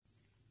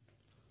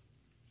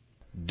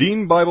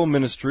Dean Bible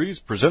Ministries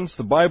presents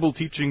the Bible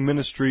teaching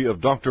ministry of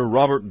Dr.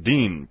 Robert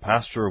Dean,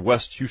 pastor of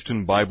West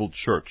Houston Bible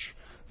Church.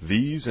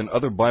 These and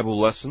other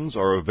Bible lessons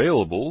are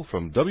available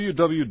from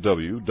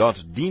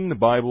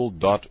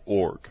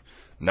www.deanbible.org.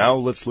 Now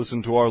let's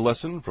listen to our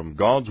lesson from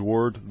God's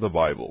Word, the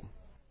Bible.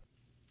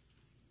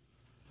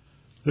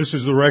 This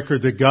is the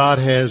record that God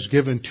has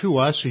given to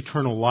us,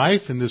 eternal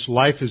life, and this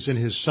life is in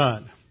His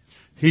Son.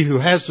 He who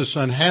has the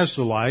Son has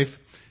the life.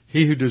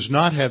 He who does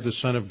not have the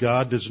Son of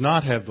God does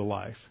not have the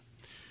life.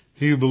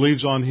 He who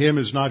believes on Him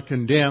is not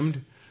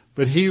condemned,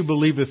 but he who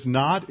believeth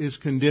not is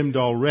condemned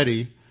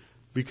already,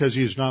 because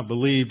he has not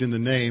believed in the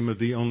name of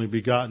the only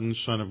begotten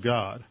Son of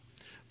God.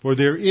 For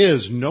there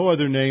is no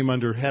other name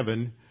under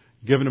heaven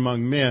given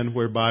among men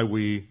whereby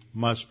we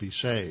must be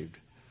saved.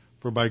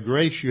 For by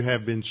grace you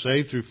have been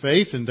saved through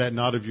faith, and that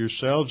not of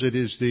yourselves. It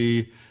is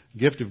the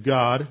gift of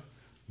God,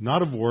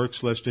 not of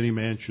works, lest any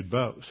man should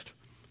boast.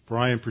 For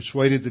I am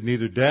persuaded that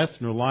neither death,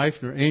 nor life,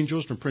 nor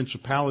angels, nor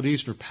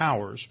principalities, nor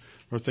powers,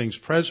 nor things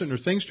present, nor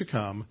things to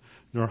come,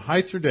 nor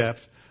height nor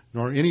depth,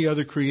 nor any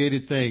other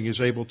created thing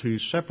is able to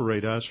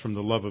separate us from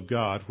the love of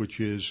God, which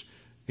is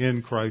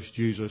in Christ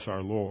Jesus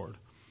our Lord.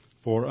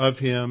 For of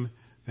Him,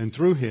 and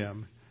through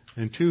Him,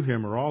 and to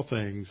Him are all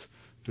things,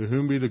 to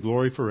whom be the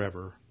glory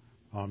forever.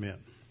 Amen.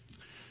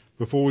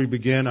 Before we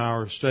begin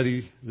our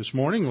study this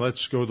morning,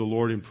 let's go to the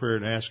Lord in prayer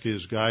and ask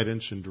His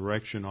guidance and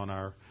direction on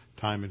our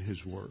time in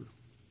His Word.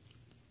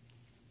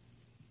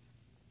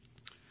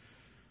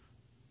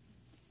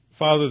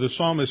 Father, the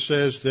psalmist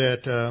says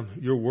that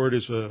your word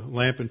is a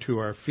lamp unto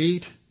our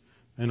feet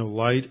and a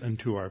light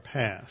unto our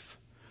path,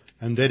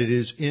 and that it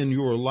is in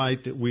your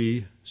light that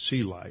we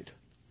see light.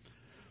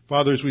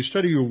 Father, as we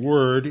study your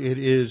word, it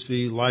is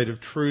the light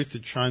of truth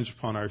that shines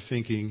upon our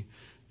thinking,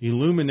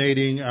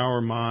 illuminating our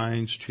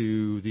minds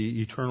to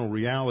the eternal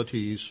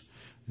realities,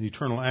 the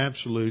eternal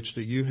absolutes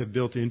that you have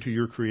built into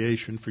your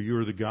creation, for you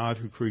are the God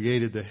who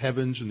created the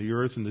heavens and the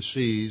earth and the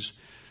seas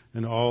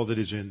and all that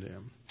is in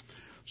them.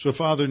 So,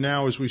 Father,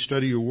 now as we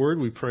study your word,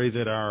 we pray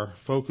that our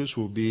focus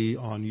will be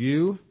on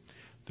you,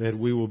 that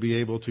we will be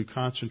able to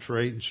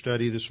concentrate and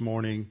study this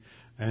morning,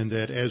 and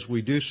that as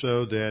we do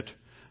so, that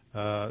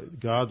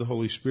God, the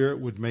Holy Spirit,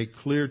 would make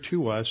clear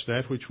to us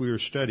that which we are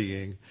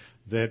studying,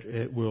 that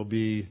it will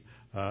be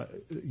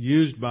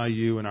used by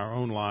you in our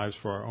own lives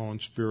for our own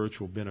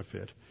spiritual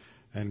benefit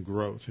and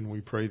growth. And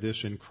we pray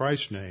this in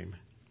Christ's name.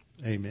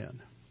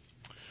 Amen.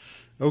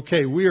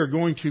 Okay, we are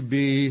going to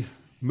be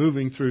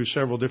moving through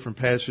several different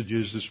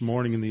passages this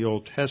morning in the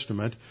Old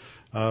Testament.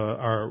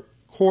 Our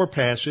core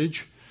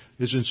passage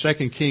is in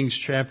 2 Kings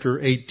chapter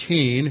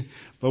 18,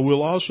 but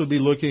we'll also be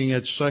looking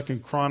at 2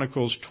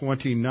 Chronicles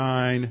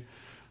 29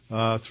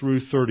 through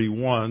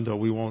 31, though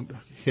we won't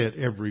hit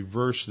every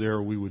verse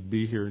there. We would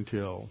be here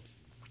until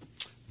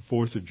the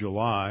 4th of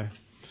July.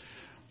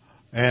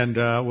 And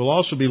we'll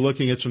also be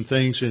looking at some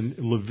things in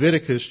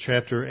Leviticus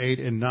chapter 8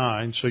 and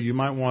 9, so you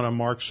might want to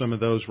mark some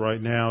of those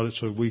right now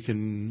so we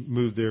can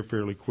move there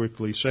fairly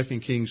quickly. 2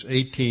 Kings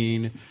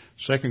 18,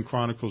 2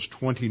 Chronicles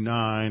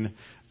 29,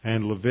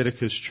 and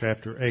Leviticus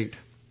chapter 8.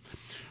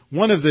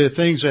 One of the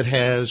things that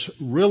has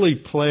really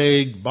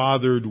plagued,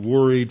 bothered,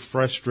 worried,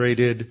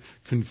 frustrated,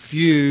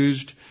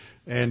 confused,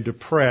 and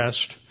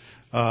depressed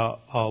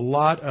a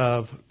lot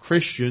of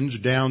Christians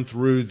down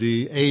through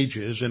the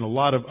ages, and a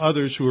lot of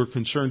others who are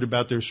concerned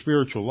about their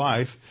spiritual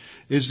life,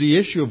 is the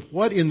issue of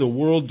what in the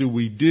world do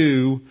we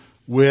do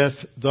with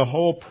the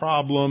whole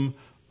problem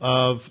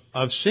of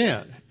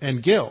sin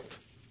and guilt.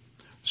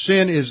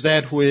 Sin is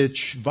that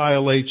which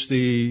violates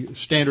the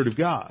standard of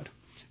God.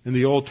 In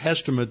the Old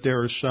Testament,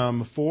 there are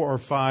some 4 or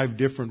 5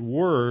 different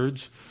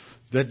words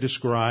that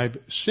describe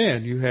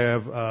sin. You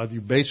have the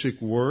basic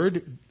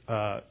word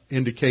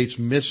indicates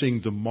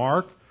missing the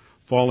mark,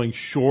 falling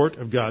short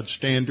of God's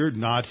standard,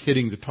 not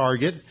hitting the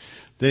target.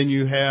 Then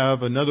you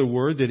have another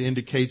word that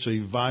indicates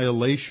a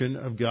violation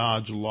of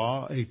God's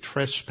law, a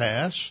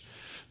trespass.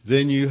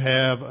 Then you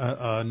have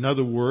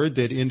another word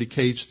that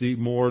indicates the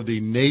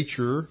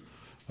nature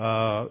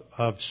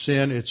of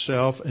sin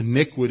itself,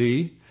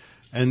 iniquity.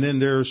 And then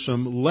there are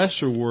some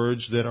lesser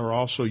words that are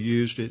also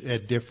used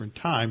at different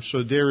times.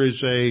 So there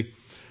is a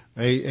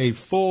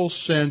full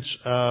sense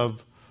of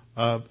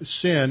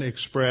sin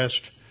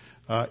expressed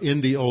in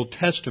the Old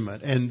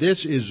Testament. And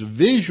this is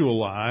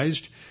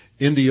visualized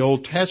in the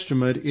Old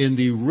Testament in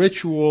the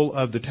ritual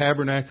of the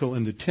tabernacle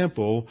and the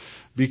temple,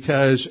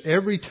 because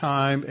every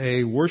time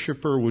a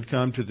worshiper would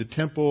come to the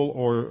temple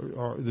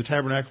or the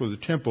tabernacle or the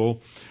temple,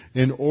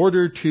 in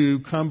order to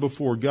come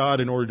before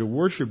God, in order to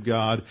worship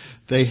God,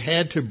 they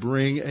had to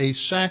bring a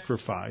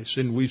sacrifice.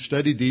 And we've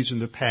studied these in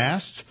the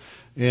past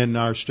in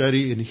our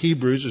study in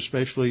Hebrews,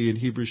 especially in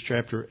Hebrews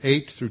chapter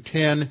 8 through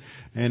 10.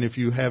 And if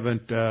you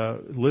haven't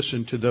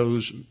listened to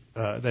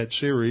that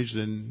series,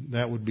 then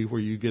that would be where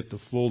you get the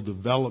full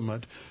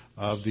development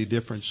of the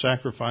different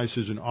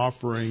sacrifices and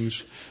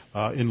offerings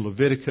in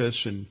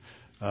Leviticus, and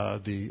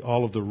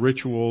all of the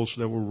rituals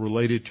that were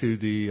related to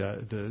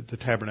the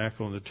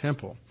tabernacle and the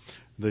temple.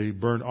 The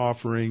burnt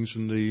offerings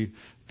and the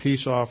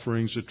peace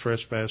offerings, the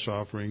trespass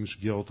offerings,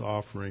 guilt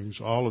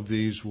offerings. All of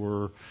these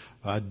were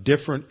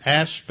different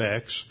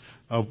aspects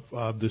of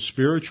the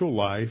spiritual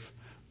life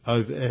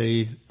of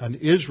an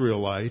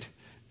Israelite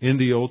in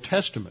the Old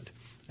Testament.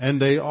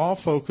 And they all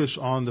focus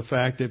on the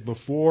fact that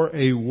before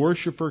a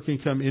worshiper can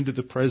come into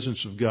the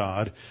presence of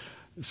God,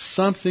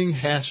 something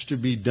has to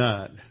be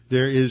done.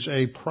 There is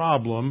a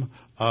problem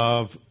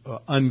of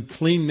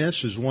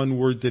uncleanness is one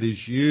word that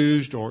is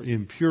used, or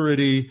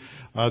impurity.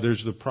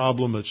 There's the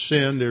problem of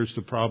sin. There's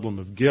the problem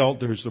of guilt.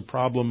 There's the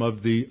problem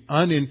of the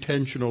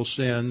unintentional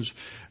sins.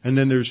 And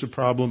then there's the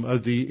problem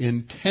of the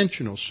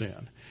intentional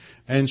sin.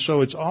 And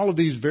so it's all of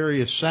these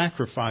various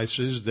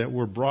sacrifices that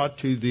were brought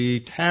to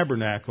the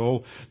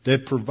tabernacle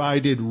that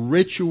provided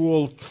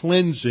ritual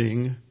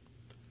cleansing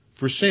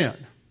for sin.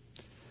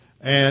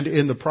 And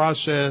in the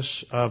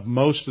process of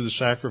most of the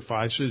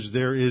sacrifices,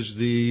 there is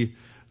the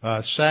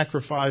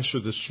sacrifice or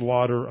the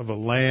slaughter of a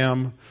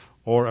lamb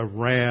or a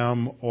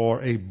ram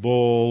or a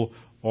bull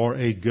or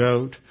a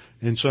goat.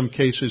 In some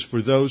cases,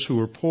 for those who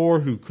were poor,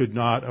 who could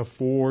not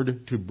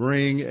afford to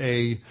bring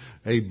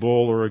a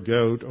bull or a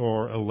goat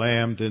or a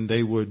lamb, then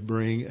they would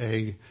bring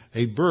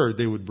a bird.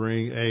 They would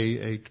bring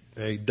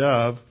a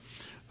dove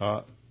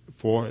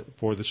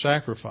for the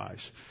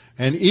sacrifice.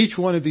 And each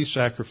one of these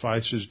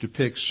sacrifices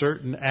depicts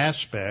certain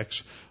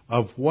aspects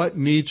of what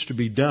needs to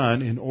be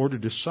done in order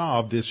to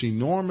solve this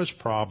enormous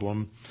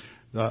problem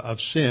of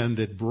sin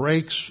that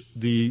breaks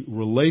the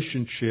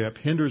relationship,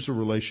 hinders the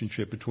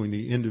relationship between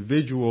the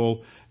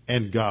individual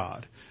and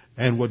God.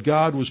 And what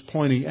God was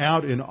pointing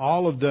out in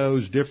all of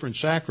those different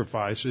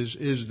sacrifices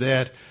is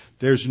that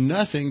there's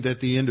nothing that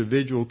the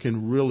individual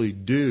can really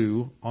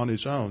do on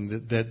his own,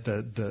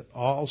 that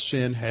all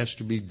sin has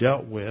to be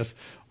dealt with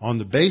on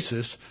the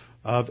basis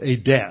of a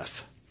death.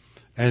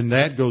 And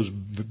that goes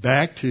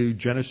back to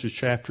Genesis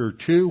chapter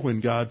 2, when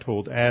God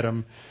told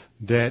Adam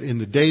that in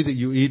the day that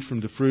you eat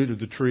from the fruit of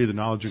the tree of the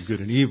knowledge of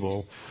good and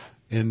evil,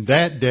 in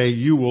that day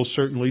you will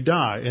certainly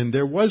die. And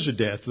there was a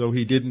death, though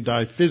he didn't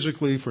die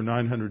physically for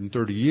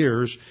 930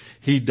 years.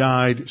 He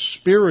died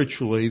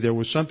spiritually. There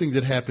was something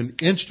that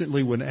happened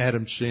instantly when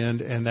Adam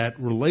sinned, and that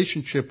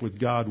relationship with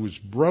God was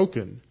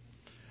broken.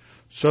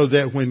 So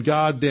that when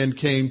God then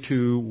came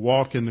to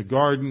walk in the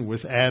garden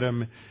with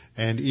Adam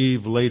and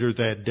Eve later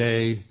that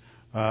day,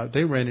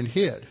 they ran and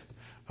hid.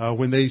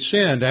 When they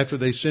sinned, after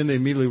they sinned, they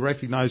immediately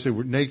recognized they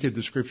were naked,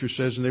 the Scripture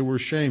says, and they were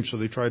ashamed, so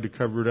they tried to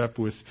cover it up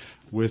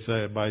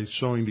by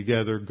sewing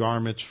together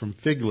garments from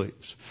fig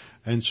leaves.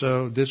 And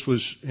so this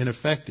was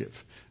ineffective,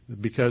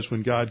 because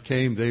when God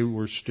came, they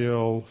were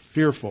still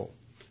fearful.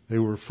 They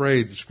were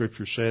afraid, the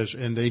Scripture says,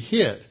 and they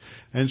hid.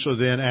 And so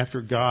then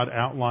after God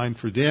outlined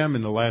for them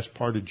in the last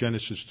part of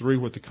Genesis 3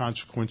 what the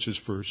consequences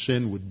for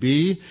sin would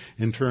be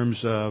in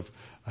terms of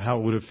how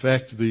it would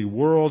affect the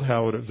world,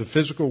 the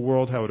physical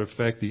world, how it would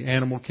affect the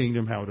animal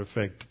kingdom, how it would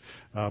affect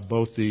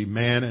both the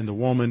man and the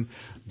woman,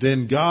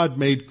 then God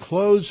made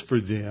clothes for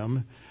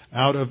them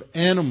out of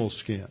animal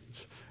skins.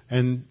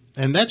 And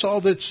that's all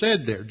that's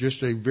said there,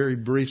 just a very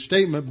brief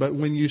statement, but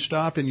when you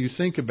stop and you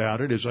think about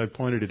it, as I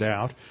pointed it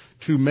out,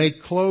 to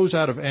make clothes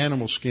out of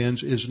animal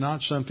skins is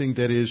not something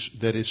that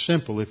is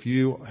simple. If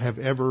you have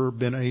ever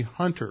been a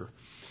hunter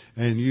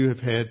and you have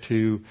had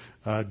to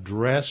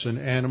dress an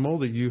animal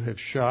that you have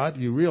shot,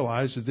 you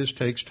realize that this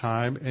takes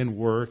time and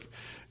work,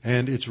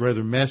 and it's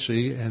rather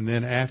messy. And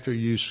then after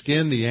you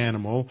skin the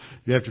animal,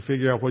 you have to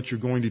figure out what you're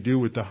going to do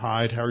with the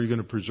hide. How are you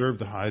going to preserve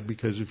the hide?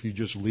 Because if you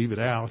just leave it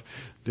out,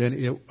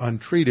 then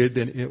untreated,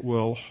 then it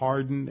will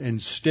harden and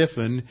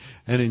stiffen,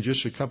 and in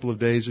just a couple of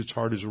days it's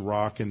hard as a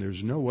rock, and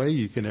there's no way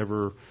you can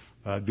ever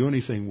do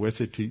anything with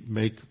it to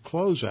make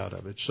clothes out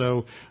of it.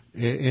 So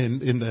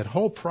in that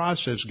whole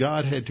process,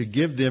 God had to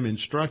give them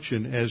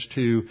instruction as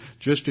to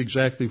just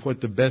exactly what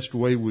the best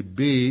way would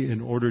be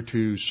in order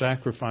to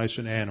sacrifice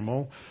an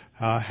animal,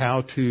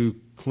 how to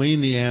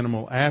clean the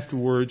animal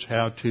afterwards,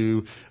 how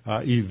to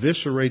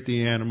eviscerate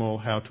the animal,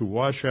 how to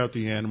wash out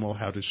the animal,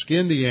 how to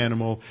skin the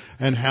animal,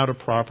 and how to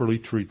properly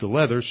treat the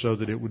leather so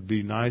that it would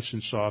be nice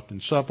and soft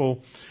and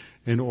supple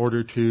in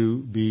order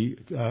to be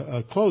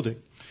clothing.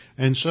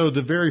 And so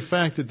the very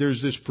fact that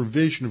there's this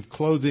provision of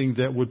clothing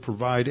that would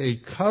provide a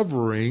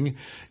covering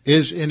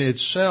is in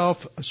itself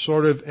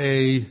sort of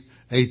a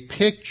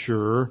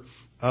picture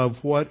of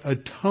what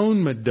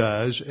atonement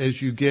does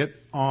as you get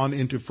on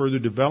into further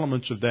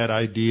developments of that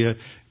idea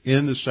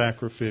in the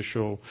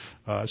sacrificial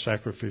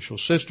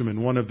system.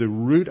 And one of the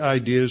root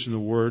ideas in the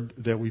word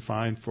that we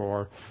find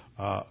for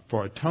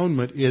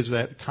atonement is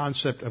that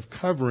concept of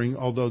covering,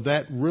 although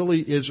that really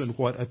isn't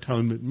what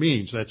atonement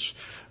means.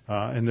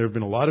 And there have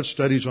been a lot of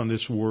studies on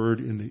this word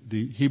in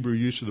the Hebrew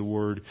use of the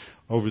word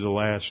over the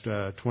last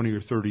 20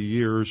 or 30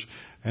 years,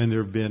 and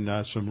there have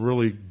been some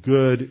really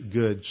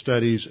good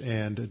studies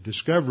and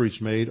discoveries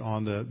made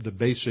on the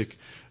basic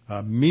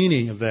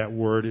meaning of that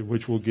word,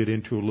 which we'll get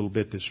into a little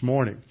bit this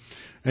morning.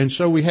 And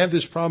so we have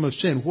this problem of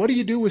sin. What do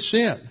you do with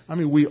sin? I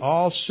mean, we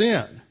all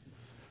sin.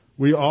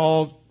 We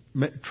all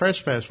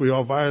trespass. We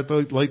all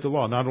violate the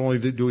law. Not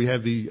only do we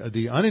have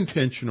the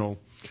unintentional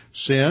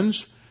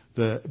sins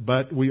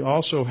But we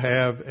also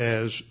have,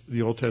 as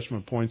the Old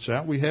Testament points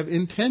out, we have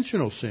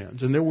intentional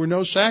sins, and there were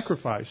no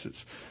sacrifices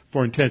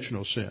for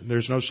intentional sin.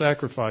 There's no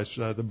sacrifice.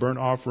 The burnt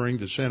offering,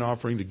 the sin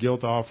offering, the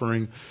guilt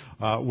offering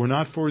were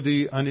not for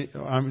the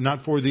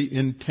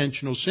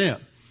intentional sin.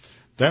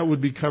 That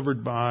would be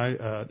covered by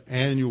an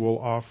annual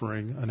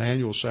offering, an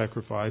annual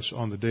sacrifice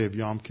on the day of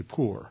Yom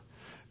Kippur,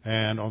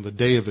 and on the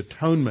Day of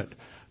Atonement.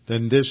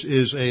 Then this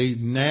is a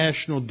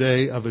national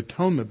day of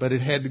atonement, but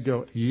it had to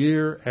go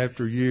year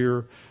after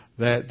year.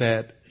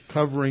 That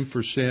covering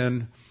for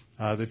sin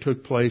that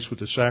took place with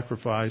the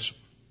sacrifice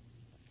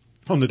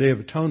on the Day of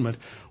Atonement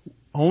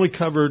only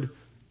covered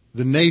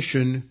the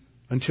nation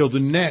until the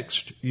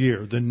next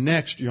year, the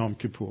next Yom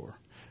Kippur.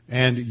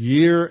 And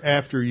year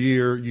after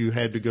year, you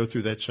had to go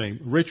through that same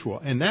ritual.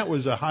 And that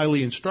was a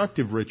highly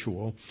instructive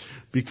ritual,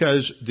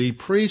 because the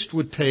priest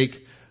would take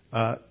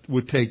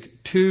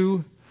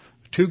two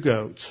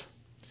goats,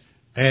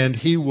 and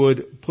he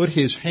would put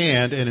his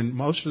hand, and in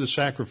most of the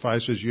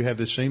sacrifices you have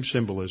the same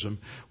symbolism,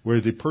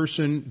 where the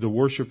person, the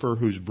worshiper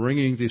who's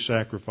bringing the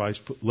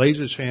sacrifice, lays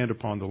his hand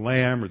upon the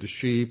lamb or the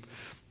sheep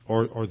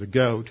or the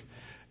goat,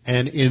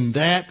 and in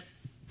that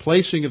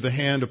placing of the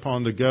hand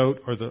upon the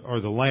goat or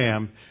the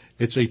lamb,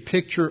 it's a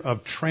picture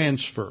of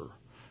transfer,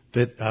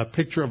 that a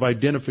picture of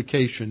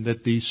identification,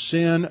 that the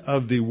sin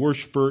of the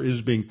worshiper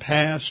is being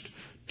passed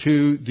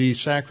to the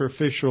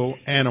sacrificial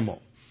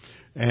animal.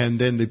 And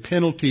then the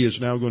penalty is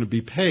now going to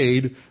be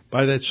paid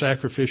by that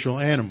sacrificial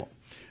animal.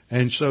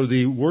 And so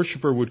the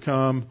worshiper would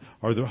come,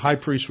 or the high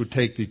priest would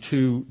take the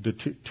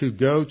two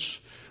goats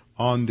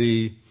on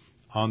the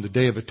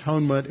Day of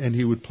Atonement, and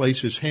he would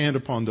place his hand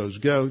upon those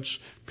goats,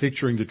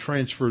 picturing the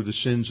transfer of the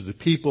sins of the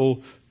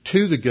people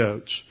to the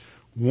goats.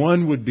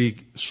 One would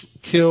be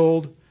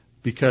killed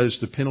because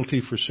the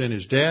penalty for sin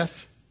is death,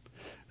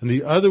 and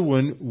the other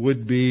one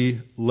would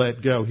be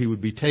let go. He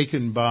would be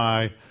taken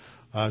by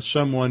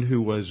someone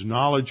who was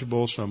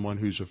knowledgeable, someone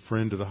who's a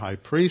friend of the high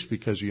priest,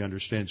 because he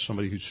understands,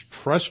 somebody who's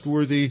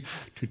trustworthy,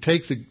 to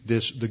take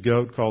the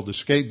goat, called the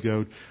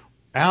scapegoat,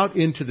 out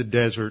into the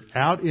desert,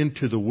 out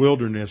into the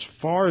wilderness,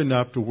 far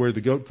enough to where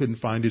the goat couldn't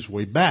find his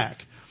way back.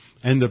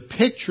 And the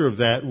picture of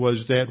that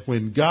was that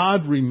when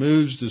God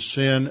removes the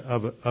sin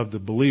of the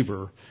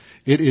believer,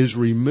 it is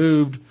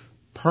removed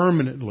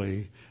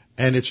permanently,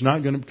 and it's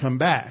not going to come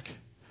back.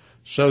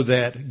 So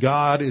that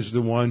God is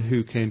the one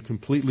who can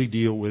completely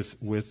deal with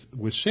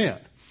sin.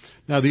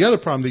 Now, the other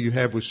problem that you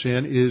have with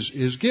sin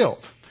is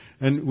guilt.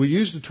 And we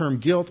use the term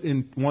guilt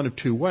in one of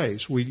two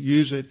ways. We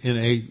use it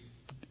in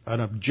an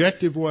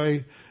objective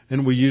way,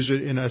 and we use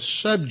it in a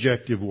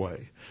subjective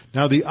way.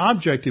 Now, the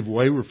objective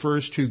way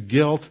refers to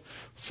guilt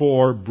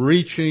for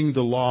breaching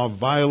the law,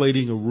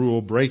 violating a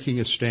rule, breaking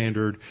a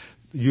standard.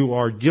 You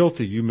are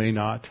guilty. You may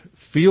not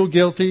feel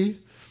guilty.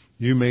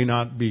 You may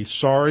not be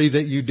sorry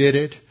that you did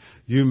it.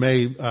 You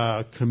may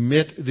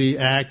commit the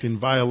act in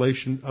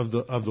violation of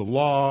the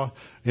law,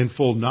 in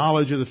full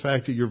knowledge of the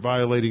fact that you're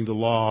violating the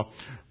law,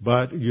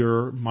 but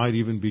you might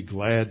even be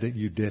glad that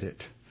you did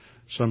it.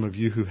 Some of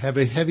you who have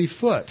a heavy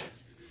foot,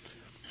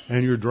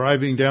 and you're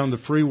driving down the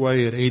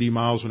freeway at 80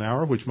 miles an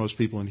hour, which most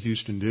people in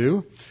Houston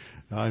do,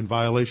 in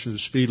violation of the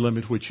speed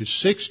limit, which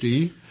is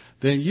 60,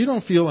 then you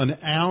don't feel an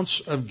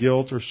ounce of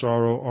guilt or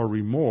sorrow or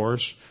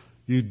remorse.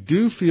 You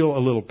do feel a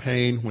little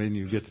pain when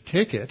you get the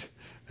ticket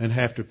and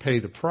have to pay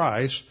the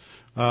price,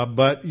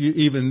 but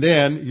even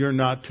then, you're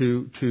not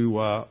too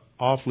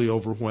awfully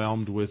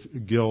overwhelmed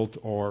with guilt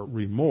or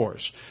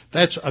remorse.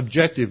 That's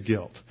objective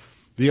guilt.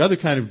 The other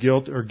kind of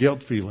guilt are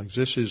guilt feelings.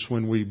 This is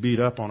when we beat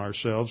up on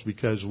ourselves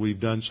because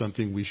we've done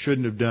something we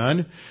shouldn't have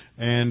done,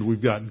 and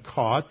we've gotten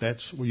caught.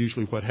 That's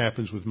usually what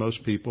happens with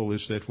most people,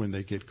 is that when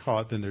they get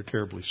caught, then they're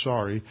terribly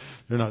sorry.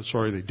 They're not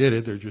sorry they did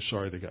it, they're just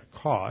sorry they got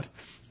caught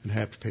and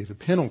have to pay the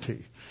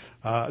penalty.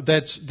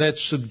 That's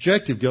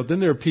subjective guilt. Then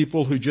there are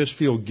people who just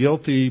feel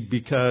guilty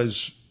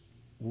because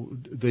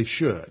they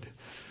should.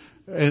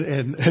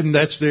 And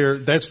that's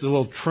the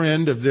little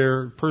trend of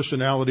their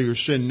personality or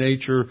sin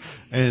nature,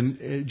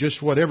 and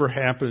just whatever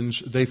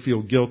happens, they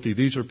feel guilty.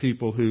 These are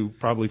people who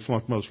probably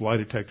flunk most lie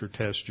detector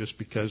tests just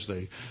because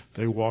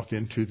they walk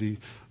into the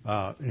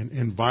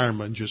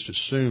environment and just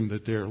assume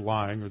that they're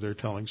lying or they're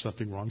telling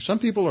something wrong. Some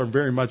people are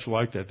very much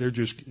like that. They're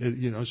just,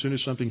 as soon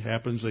as something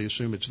happens, they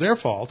assume it's their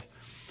fault,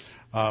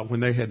 when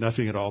they had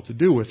nothing at all to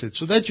do with it.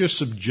 So that's just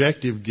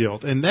subjective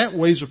guilt, and that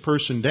weighs a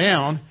person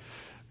down.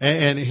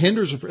 And it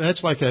hinders.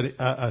 That's like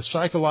a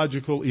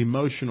psychological,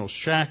 emotional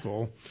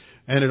shackle,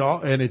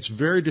 and it's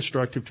very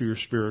destructive to your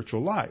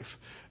spiritual life.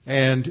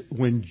 And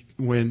when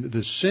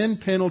the sin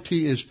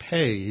penalty is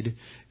paid,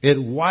 it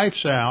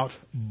wipes out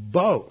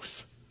both.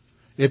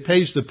 It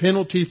pays the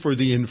penalty for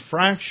the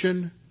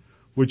infraction,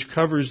 which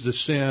covers the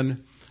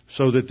sin,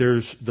 so that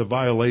the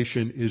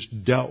violation is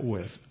dealt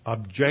with.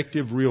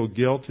 Objective, real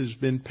guilt has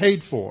been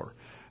paid for,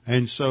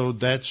 and so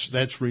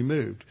that's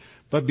removed.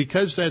 But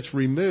because that's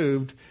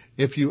removed,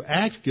 if you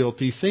act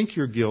guilty, think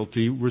you're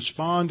guilty,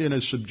 respond in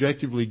a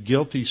subjectively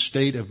guilty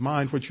state of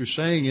mind, what you're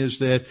saying is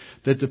that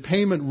the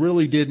payment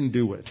really didn't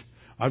do it.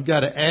 I've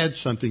got to add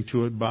something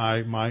to it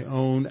by my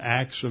own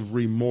acts of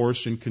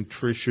remorse and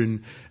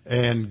contrition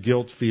and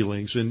guilt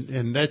feelings.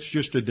 And that's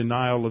just a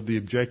denial of the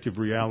objective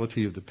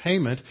reality of the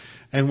payment.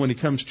 And when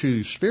it comes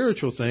to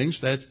spiritual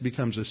things, that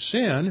becomes a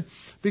sin,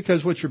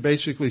 because what you're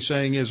basically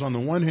saying is, on the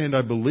one hand,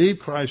 I believe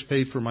Christ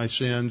paid for my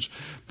sins,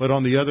 but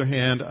on the other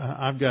hand,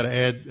 I've got to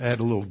add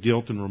a little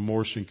guilt and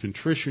remorse and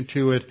contrition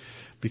to it,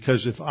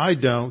 because if I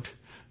don't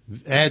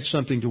add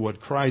something to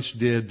what Christ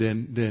did,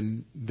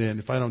 then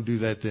if I don't do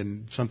that,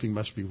 then something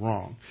must be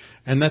wrong.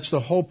 And that's the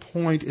whole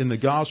point in the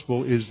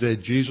gospel, is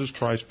that Jesus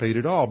Christ paid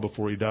it all.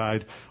 Before He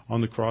died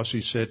on the cross,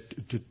 He said,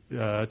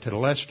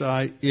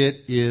 Tetelestai, it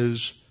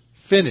is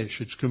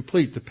finished. It's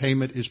complete. The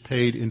payment is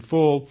paid in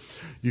full.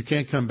 You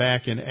can't come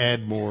back and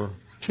add more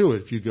to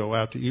it. If you go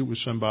out to eat with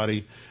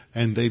somebody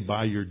and they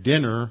buy your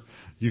dinner,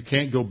 you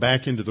can't go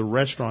back into the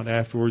restaurant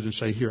afterwards and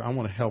say, here, I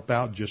want to help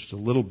out just a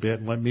little bit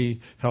and let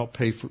me help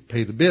pay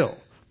the bill,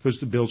 because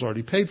the bill's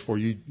already paid for.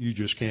 You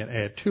just can't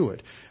add to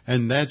it.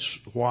 And that's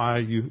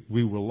why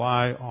we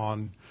rely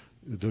on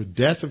the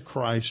death of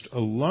Christ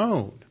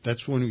alone.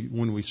 That's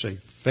when we say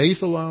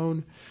faith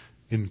alone,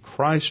 in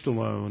Christ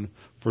alone,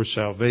 for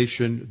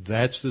salvation.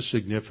 That's the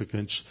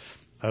significance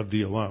of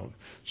the alone.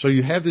 So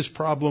you have this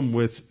problem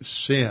with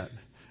sin.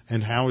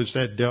 And how is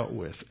that dealt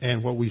with?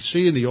 And what we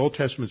see in the Old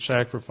Testament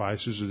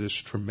sacrifices is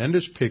this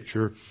tremendous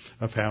picture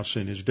of how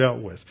sin is dealt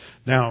with.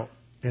 Now,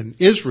 in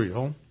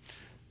Israel,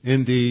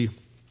 in the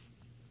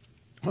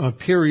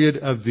period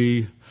of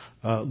the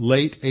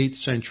late 8th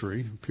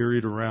century,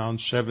 period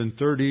around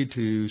 730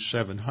 to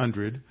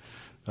 700,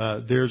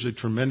 there's a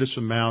tremendous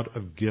amount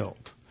of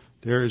guilt.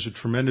 There is a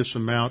tremendous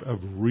amount of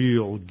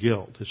real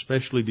guilt,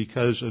 especially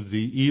because of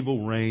the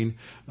evil reign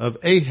of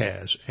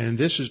Ahaz. And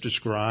this is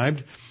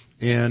described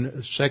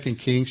in 2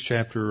 Kings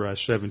chapter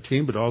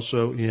 17, but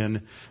also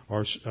in,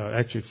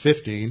 actually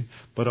 15,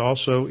 but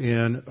also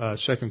in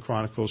 2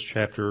 Chronicles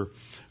chapter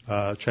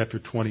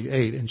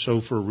 28. And so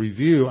for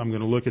review, I'm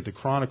going to look at the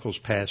Chronicles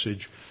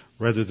passage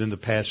rather than the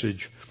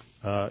passage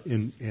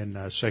in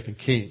 2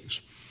 Kings.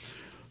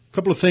 A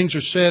couple of things are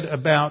said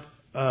about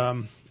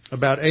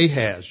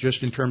Ahaz,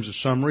 just in terms of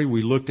summary.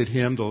 We looked at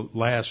him the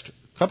last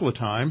couple of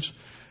times.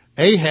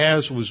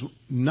 Ahaz was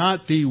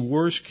not the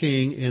worst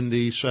king in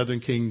the southern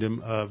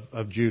kingdom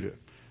of Judah.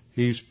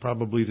 He's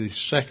probably the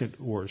second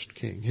worst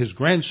king. His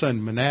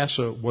grandson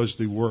Manasseh was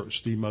the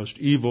worst, the most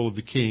evil of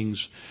the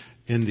kings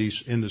in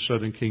the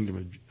southern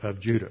kingdom of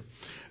Judah.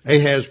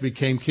 Ahaz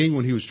became king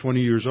when he was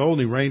 20 years old,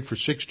 and he reigned for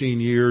 16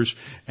 years.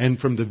 And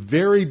from the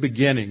very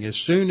beginning, as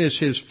soon as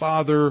his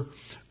father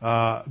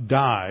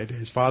died,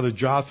 his father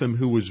Jotham,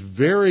 who was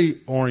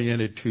very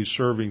oriented to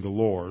serving the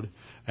Lord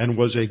and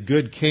was a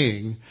good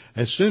king,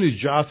 as soon as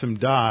Jotham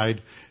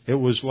died, it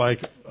was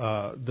like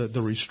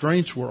the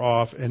restraints were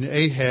off, and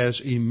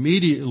Ahaz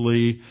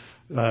immediately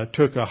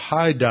took a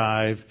high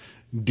dive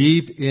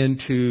deep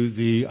into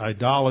the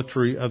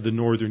idolatry of the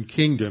northern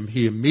kingdom.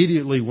 He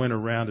immediately went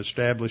around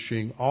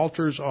establishing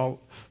altars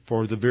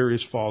for the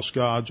various false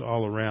gods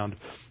all around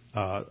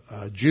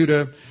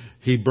Judah.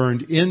 He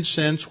burned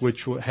incense,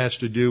 which has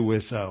to do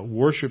with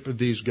worship of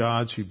these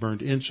gods. He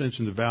burned incense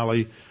in the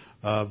valley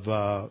of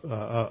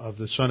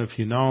the son of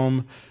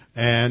Hinnom,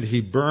 and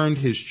he burned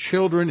his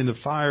children in the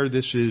fire.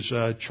 This is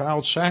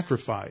child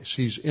sacrifice.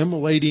 He's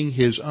immolating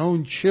his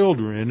own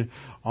children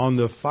on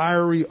the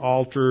fiery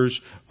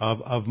altars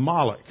of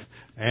Moloch.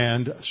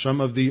 And some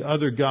of the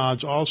other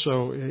gods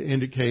also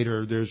indicate,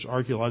 or there's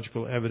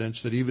archaeological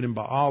evidence that even in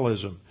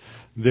Baalism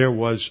there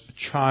was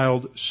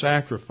child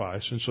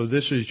sacrifice. And so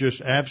this is just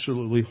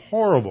absolutely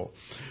horrible.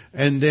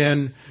 And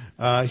then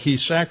he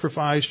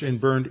sacrificed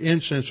and burned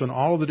incense on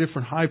all of the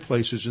different high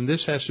places, and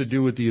this has to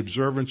do with the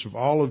observance of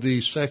all of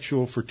these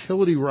sexual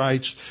fertility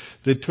rites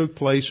that took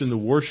place in the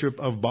worship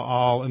of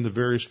Baal and the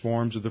various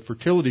forms of the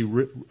fertility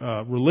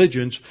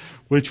religions,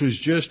 which was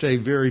just a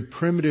very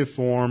primitive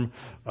form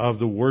of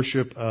the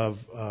worship of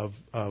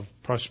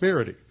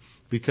prosperity.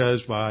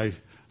 Because by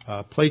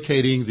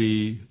placating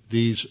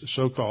these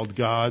so-called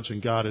gods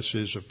and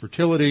goddesses of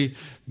fertility,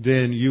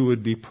 then you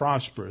would be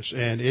prosperous.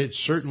 And it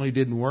certainly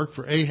didn't work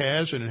for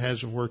Ahaz, and it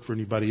hasn't worked for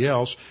anybody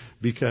else,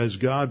 because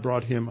God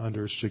brought him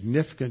under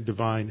significant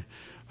divine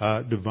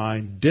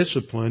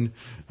discipline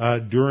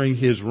during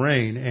his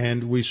reign.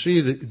 And we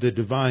see the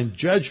divine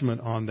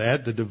judgment on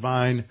that, the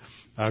divine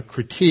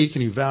critique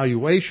and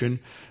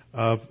evaluation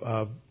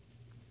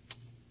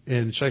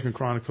in 2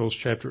 Chronicles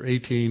chapter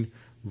 18,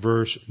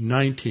 verse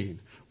 19.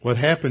 What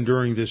happened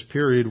during this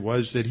period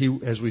was that he,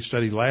 as we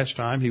studied last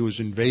time, he was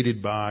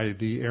invaded by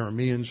the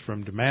Arameans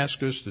from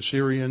Damascus, the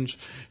Syrians.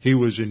 He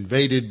was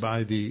invaded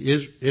by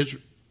the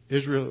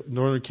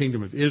northern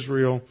kingdom of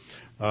Israel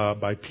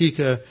by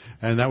Pekah,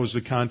 and that was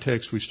the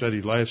context we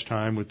studied last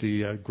time with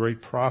the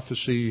great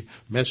prophecy,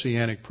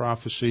 messianic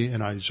prophecy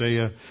in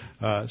Isaiah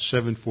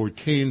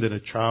 7:14, that a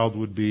child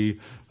would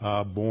be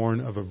born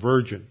of a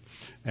virgin.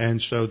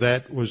 And so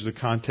that was the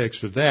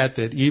context of that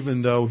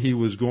even though he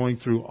was going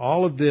through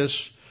all of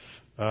this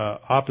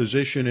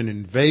opposition and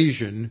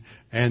invasion,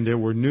 and there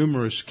were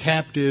numerous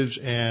captives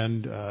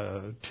and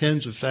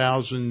tens of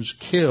thousands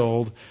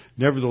killed,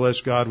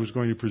 nevertheless God was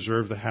going to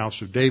preserve the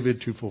house of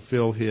David to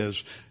fulfill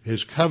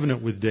his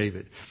covenant with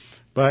David.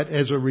 But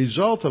as a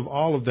result of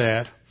all of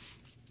that,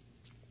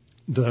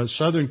 the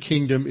southern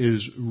kingdom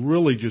is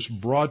really just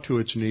brought to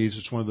its knees.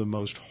 It's one of the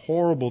most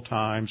horrible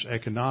times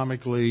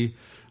economically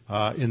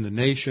in the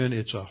nation.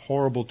 It's a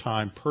horrible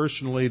time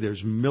personally.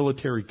 There's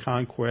military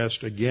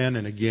conquest again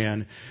and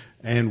again.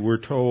 And we're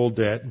told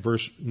that,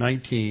 verse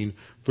 19,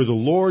 for the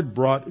Lord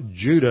brought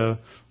Judah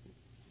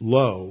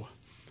low,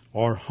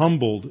 or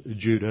humbled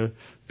Judah,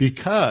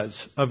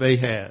 because of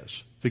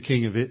Ahaz, the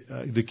king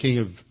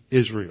of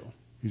Israel.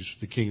 He's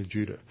the king of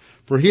Judah.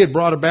 For he had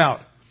brought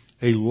about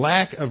a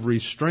lack of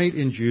restraint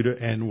in Judah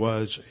and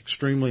was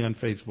extremely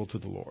unfaithful to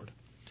the Lord.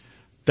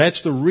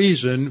 That's the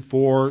reason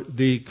for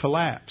the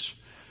collapse.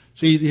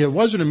 See, it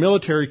wasn't a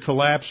military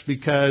collapse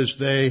because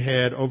they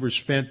had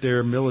overspent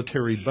their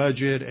military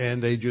budget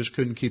and they just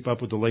couldn't keep up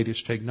with the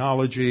latest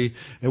technology.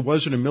 It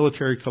wasn't a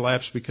military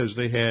collapse because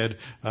they had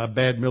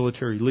bad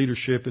military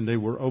leadership and they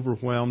were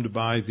overwhelmed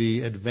by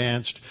the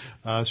advanced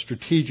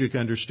strategic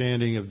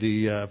understanding of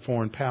the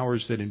foreign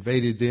powers that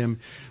invaded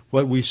them.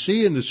 What we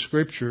see in the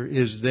Scripture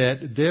is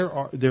that there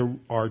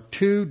are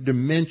two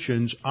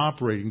dimensions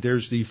operating.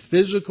 There's the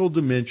physical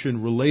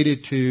dimension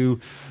related to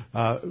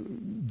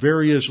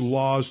various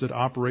laws that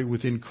operate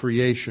within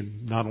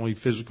creation, not only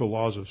physical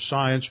laws of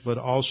science, but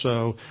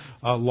also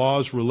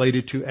laws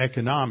related to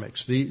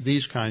economics,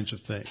 these kinds of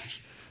things.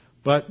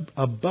 But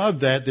above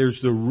that,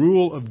 there's the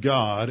rule of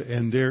God,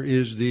 and there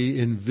is the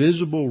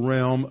invisible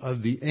realm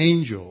of the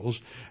angels,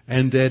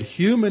 and that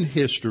human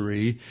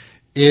history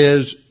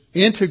is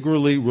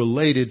integrally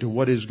related to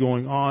what is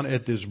going on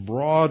at this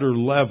broader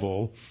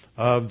level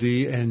of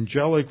the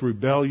angelic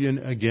rebellion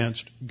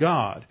against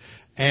God.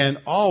 And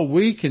all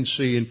we can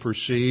see and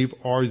perceive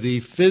are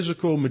the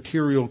physical,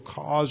 material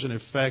cause and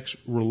effects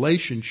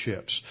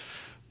relationships.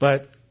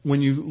 But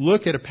when you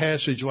look at a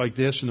passage like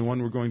this, and the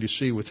one we're going to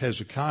see with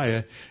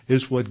Hezekiah,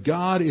 is what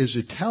God is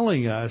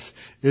telling us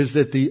is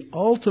that the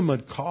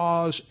ultimate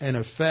cause and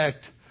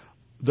effect,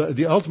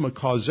 the ultimate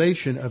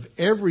causation of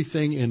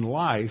everything in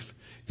life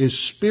is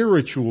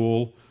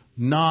spiritual,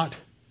 not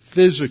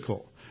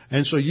physical.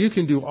 And so you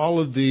can do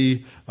all of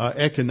the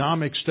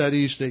economic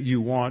studies that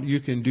you want, you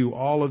can do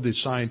all of the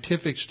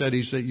scientific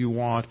studies that you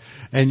want,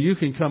 and you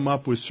can come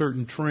up with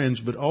certain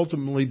trends, but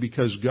ultimately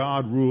because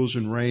God rules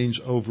and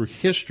reigns over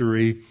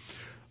history,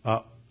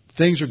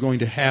 things are going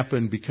to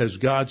happen because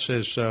God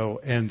says so,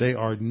 and they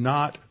are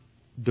not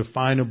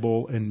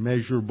definable and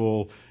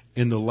measurable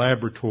in the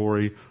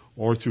laboratory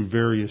or through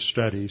various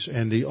studies.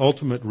 And the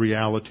ultimate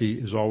reality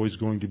is always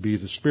going to be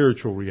the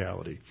spiritual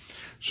reality.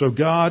 So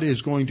God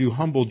is going to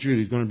humble Judah.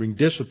 He's going to bring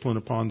discipline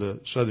upon the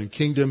southern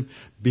kingdom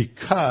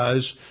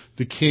because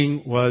the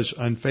king was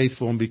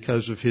unfaithful and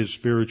because of his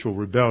spiritual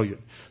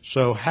rebellion.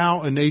 So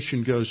how a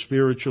nation goes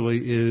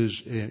spiritually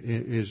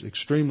is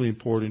extremely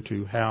important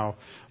to how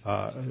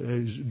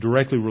is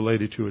directly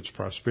related to its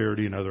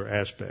prosperity and other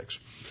aspects.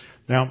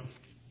 Now,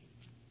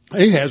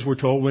 Ahaz, we're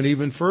told, went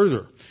even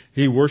further.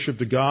 He worshipped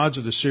the gods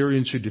of the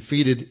Syrians who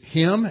defeated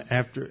him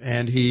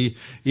and he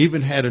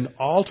even had an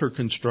altar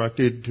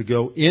constructed to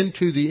go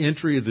into the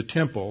entry of the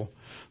temple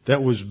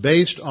that was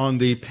based on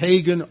the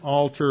pagan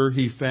altar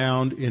he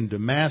found in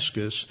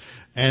Damascus.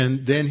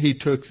 And then he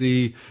took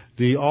the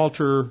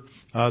altar,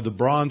 the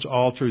bronze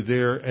altar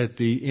there at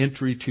the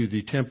entry to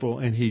the temple,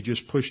 and he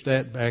just pushed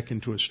that back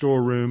into a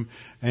storeroom.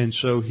 And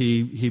so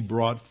he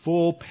brought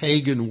full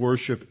pagan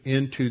worship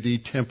into the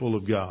temple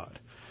of God.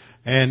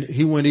 And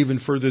he went even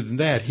further than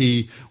that.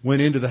 He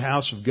went into the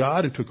house of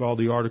God and took all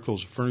the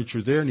articles of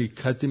furniture there and he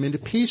cut them into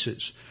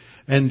pieces.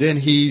 And then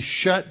he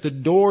shut the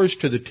doors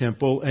to the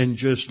temple and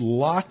just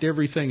locked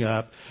everything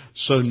up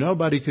so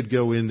nobody could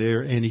go in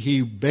there. And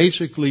he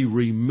basically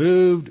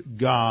removed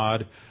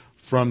God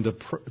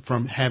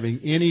from having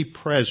any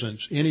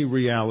presence, any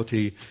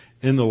reality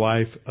in the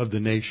life of the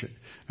nation.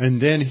 And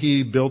then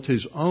he built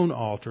his own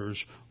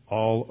altars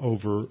all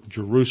over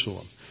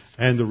Jerusalem.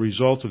 And the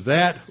result of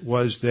that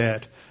was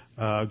that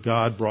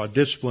God brought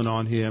discipline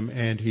on him,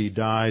 and he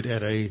died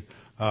at a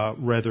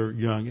rather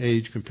young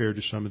age compared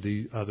to some of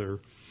the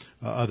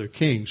other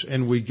kings.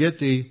 And we get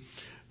the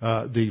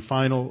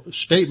final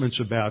statements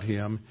about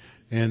him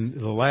in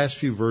the last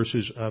few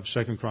verses of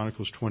 2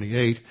 Chronicles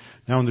 28.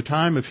 Now, in the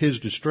time of his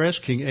distress,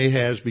 King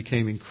Ahaz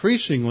became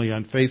increasingly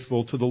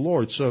unfaithful to the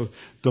Lord. So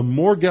the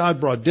more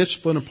God brought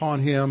discipline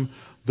upon him,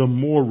 the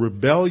more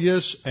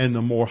rebellious and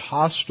the more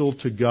hostile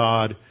to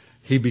God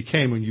he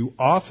became. And you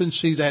often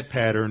see that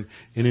pattern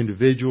in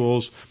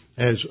individuals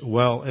as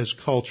well as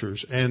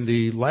cultures. And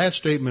the last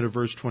statement of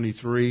verse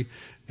 23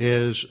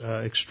 is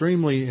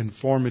extremely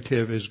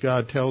informative as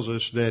God tells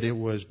us that it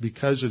was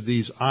because of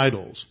these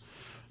idols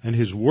and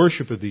his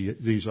worship of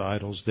these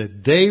idols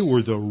that they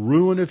were the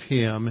ruin of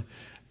him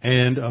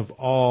and of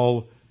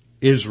all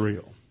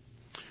Israel.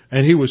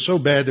 And he was so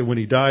bad that when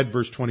he died,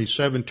 verse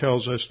 27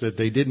 tells us that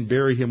they didn't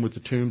bury him with the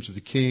tombs of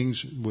the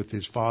kings, with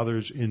his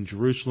fathers in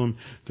Jerusalem.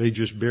 They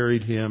just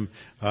buried him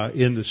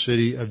in the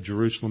city of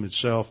Jerusalem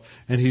itself.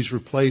 And he's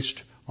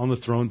replaced on the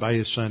throne by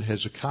his son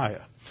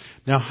Hezekiah.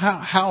 Now,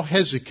 how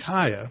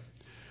Hezekiah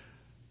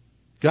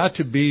got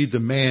to be the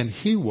man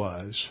he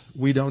was,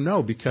 we don't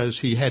know, because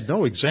he had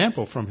no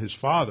example from his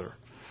father.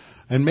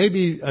 And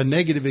maybe a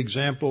negative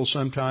example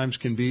sometimes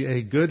can be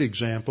a good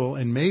example.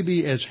 And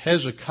maybe as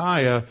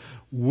Hezekiah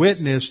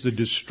witnessed the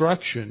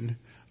destruction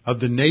of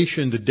the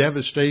nation, the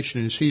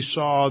devastation, as he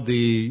saw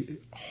the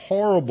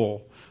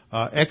horrible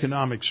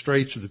economic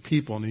straits of the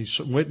people, and he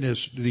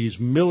witnessed these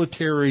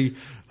military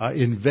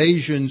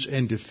invasions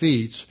and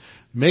defeats,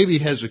 maybe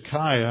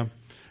Hezekiah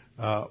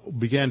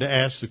began to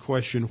ask the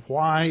question,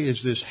 why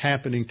is this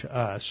happening to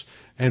us?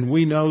 And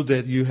we know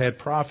that you had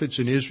prophets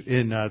in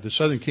the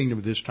southern kingdom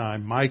at this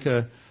time,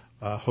 Micah,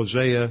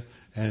 Hosea,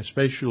 and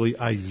especially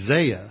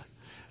Isaiah,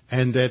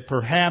 and that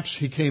perhaps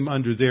he came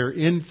under their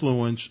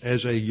influence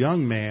as a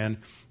young man,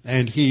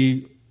 and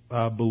he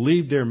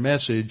believed their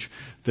message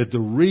that the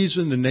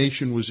reason the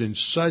nation was in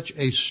such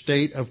a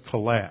state of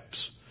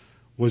collapse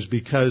was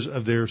because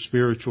of their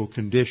spiritual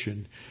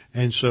condition.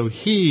 And so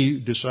he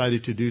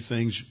decided to do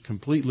things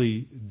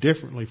completely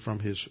differently from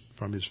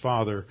his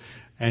father,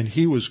 and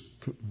he was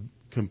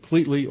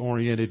completely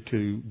oriented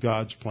to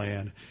God's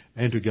plan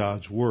and to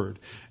God's word.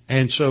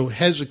 And so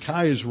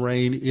Hezekiah's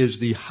reign is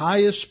the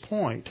highest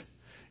point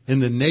in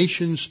the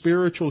nation's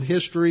spiritual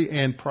history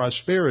and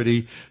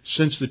prosperity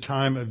since the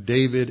time of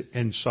David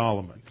and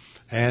Solomon.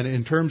 And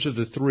in terms of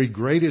the three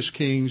greatest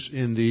kings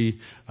in the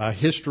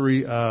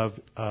history of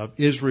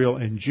Israel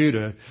and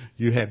Judah,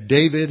 you have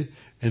David,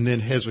 and then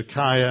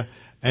Hezekiah,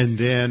 and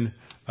then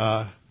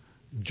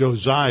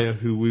Josiah,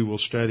 who we will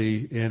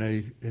study in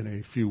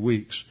a few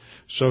weeks.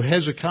 So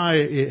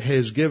Hezekiah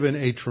has given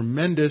a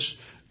tremendous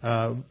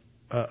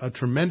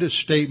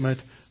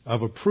statement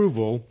of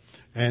approval.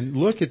 And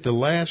look at the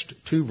last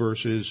two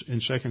verses in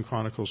 2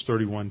 Chronicles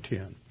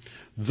 31:10.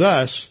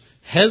 Thus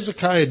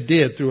Hezekiah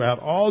did throughout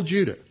all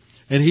Judah,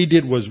 and he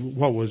did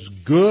what was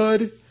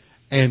good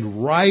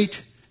and right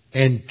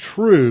and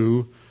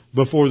true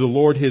before the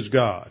Lord his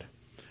God.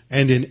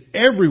 And in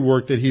every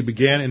work that he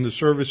began in the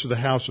service of the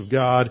house of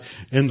God,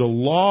 in the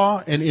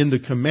law and in the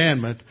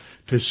commandment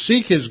to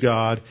seek his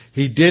God,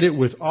 he did it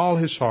with all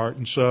his heart,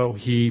 and so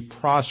he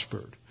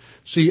prospered.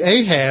 See,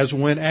 Ahaz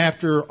went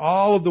after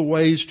all of the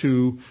ways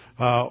to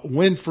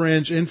win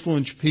friends,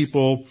 influence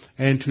people,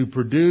 and to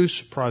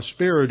produce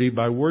prosperity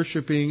by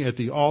worshiping at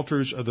the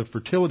altars of the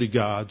fertility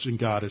gods and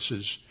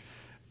goddesses,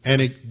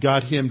 and it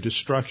got him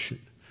destruction.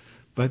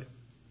 But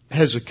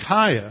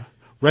Hezekiah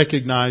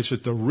recognized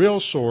that the real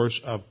source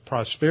of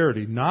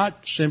prosperity,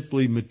 not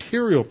simply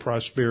material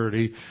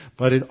prosperity,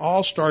 but it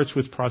all starts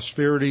with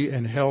prosperity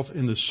and health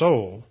in the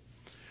soul,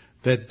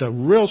 that the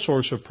real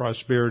source of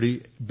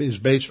prosperity is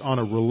based on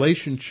a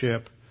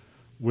relationship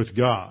with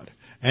God.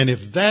 And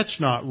if that's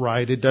not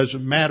right, it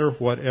doesn't matter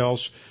what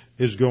else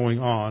is going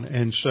on.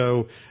 And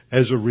so,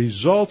 as a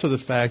result of the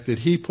fact that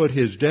he put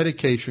his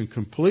dedication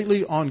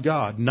completely on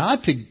God,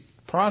 not to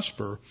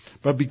prosper,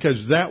 but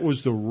because that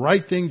was the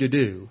right thing to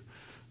do,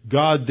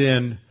 God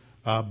then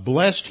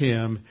blessed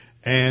him,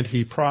 and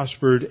he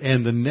prospered,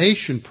 and the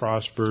nation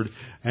prospered,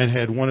 and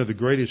had one of the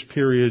greatest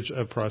periods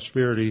of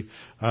prosperity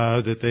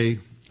that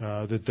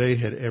they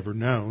had ever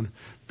known,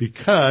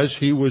 because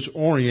he was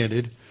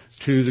oriented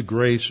to the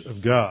grace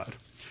of God.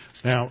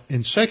 Now,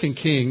 in 2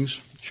 Kings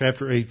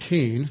chapter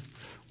 18,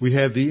 we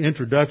have the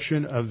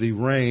introduction of the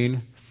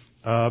reign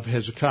of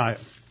Hezekiah.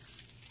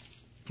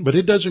 But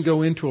it doesn't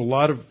go into a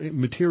lot of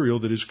material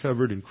that is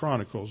covered in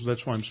Chronicles.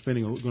 That's why I'm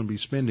going to be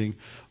spending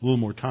a little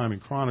more time in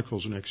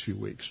Chronicles the next few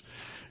weeks.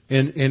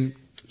 In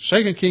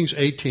 2 Kings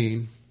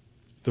 18,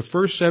 the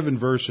first 7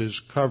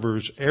 verses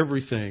covers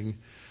everything,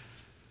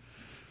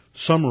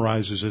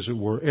 summarizes, as it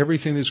were,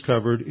 everything that's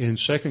covered in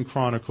 2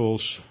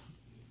 Chronicles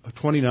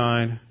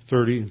 29,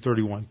 30, and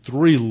 31.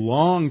 3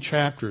 long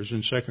chapters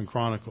in 2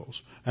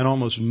 Chronicles, and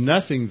almost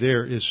nothing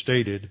there is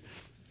stated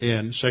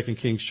in 2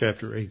 Kings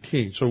chapter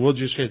 18. So we'll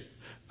just hit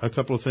a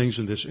couple of things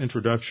in this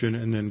introduction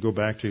and then go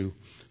back to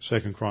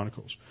 2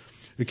 Chronicles.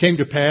 It came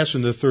to pass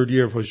in the 3rd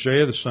year of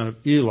Hoshea, the son of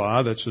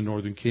Elah, that's the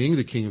northern king,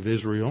 the king of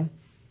Israel,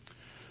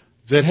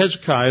 that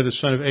Hezekiah, the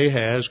son of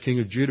Ahaz,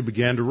 king of Judah,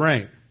 began to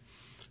reign.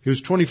 He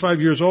was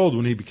 25 years old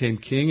when he became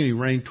king, and he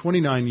reigned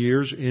 29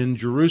 years in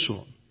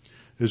Jerusalem.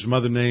 His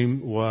mother's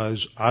name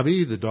was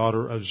Abi, the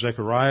daughter of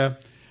Zechariah,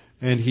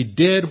 and he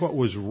did what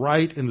was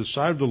right in the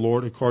sight of the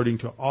Lord according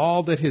to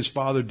all that his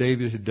father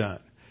David had done.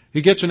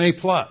 He gets an A+.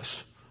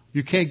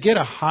 You can't get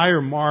a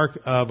higher mark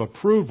of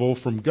approval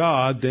from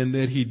God than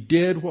that he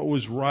did what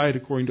was right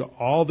according to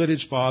all that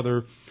his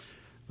father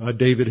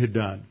David had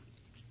done.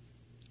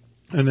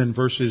 And then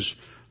verse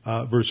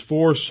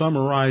 4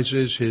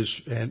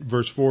 summarizes and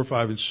verse 4,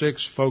 5, and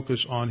 6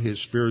 focus on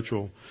his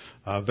spiritual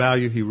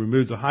value. He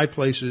removed the high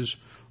places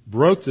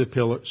broke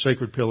the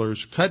sacred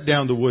pillars, cut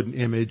down the wooden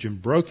image,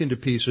 and broke into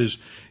pieces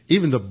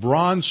even the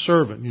bronze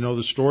serpent. You know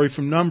the story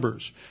from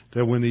Numbers,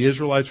 that when the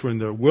Israelites were in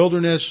the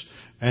wilderness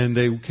and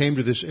they came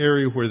to this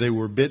area where they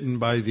were bitten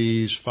by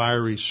these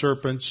fiery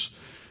serpents,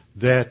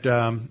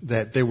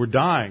 that they were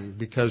dying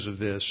because of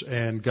this.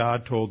 And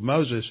God told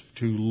Moses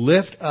to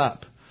lift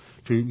up,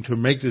 to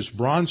make this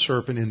bronze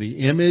serpent in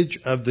the image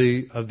of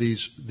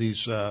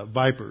these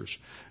vipers,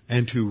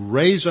 and to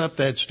raise up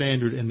that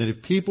standard, and that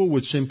if people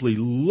would simply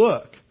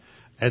look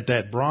at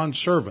that bronze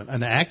serpent,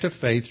 an act of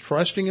faith,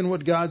 trusting in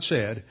what God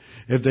said,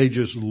 if they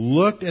just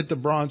looked at the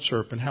bronze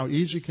serpent, how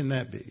easy can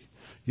that be?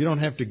 You don't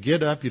have to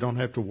get up, you don't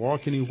have to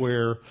walk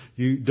anywhere,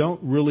 you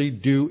don't really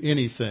do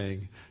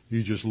anything.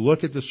 You just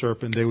look at the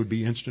serpent, they would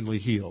be instantly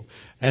healed.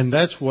 And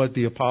that's what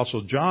the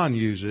Apostle John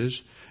uses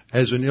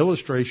as an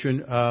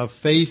illustration of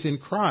faith in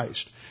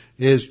Christ,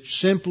 is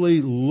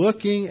simply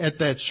looking at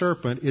that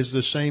serpent is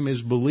the same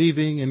as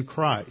believing in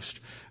Christ.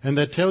 And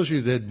that tells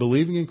you that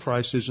believing in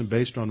Christ isn't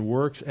based on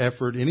works,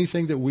 effort,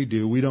 anything that we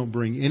do. We don't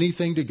bring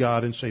anything to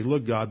God and say,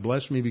 look, God,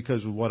 bless me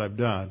because of what I've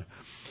done.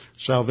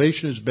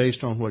 Salvation is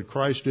based on what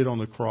Christ did on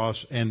the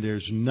cross, and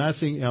there's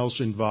nothing else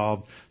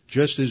involved,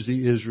 just as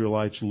the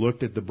Israelites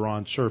looked at the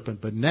bronze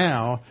serpent. But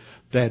now,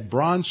 that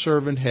bronze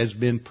serpent has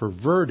been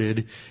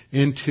perverted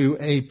into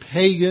a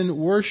pagan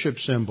worship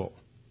symbol.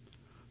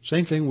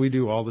 Same thing we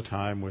do all the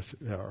time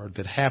or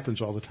that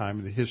happens all the time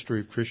in the history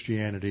of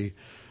Christianity,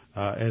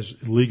 as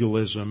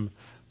legalism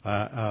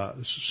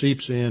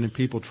seeps in and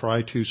people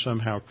try to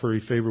somehow curry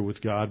favor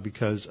with God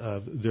because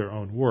of their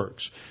own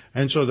works.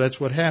 And so that's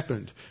what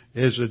happened,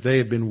 is that they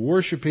had been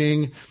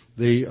worshiping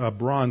the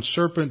bronze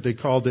serpent. They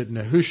called it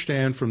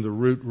Nehushtan, from the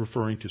root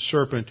referring to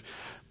serpent.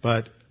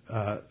 But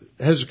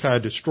Hezekiah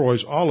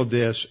destroys all of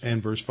this,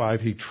 and verse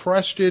 5, he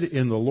trusted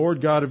in the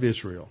Lord God of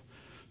Israel,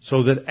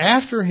 so that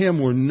after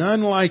him were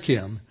none like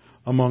him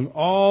among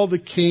all the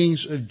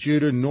kings of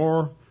Judah,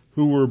 nor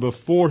who were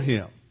before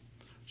him.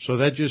 So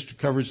that just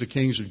covers the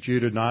kings of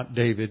Judah, not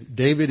David.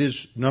 David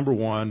is number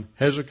 1.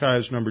 Hezekiah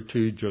is number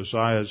 2.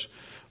 Josiah's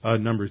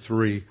number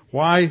 3.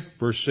 Why?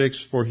 Verse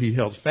 6, for he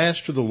held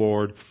fast to the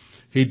Lord.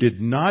 He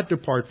did not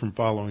depart from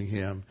following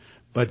him,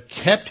 but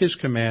kept his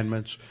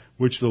commandments,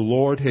 which the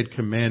Lord had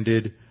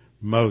commanded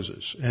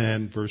Moses.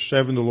 And verse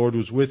 7, the Lord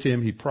was with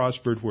him. He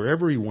prospered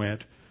wherever he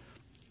went.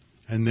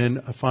 And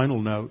then a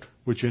final note,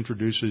 which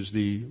introduces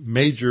the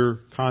major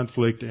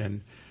conflict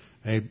and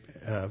a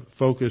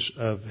focus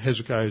of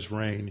Hezekiah's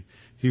reign.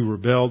 He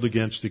rebelled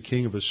against the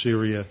king of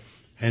Assyria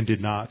and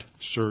did not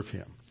serve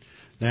him.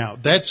 Now,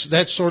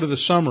 that's sort of the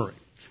summary.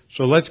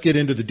 So let's get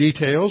into the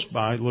details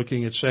by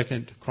looking at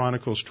 2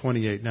 Chronicles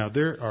 28. Now,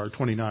 there are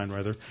 29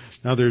 rather.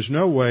 Now, there's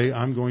no way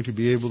I'm going to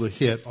be able to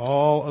hit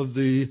all of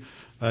the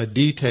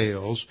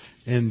details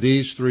in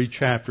these 3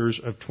 chapters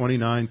of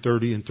 29,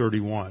 30, and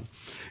 31.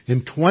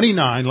 In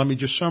 29, let me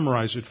just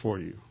summarize it for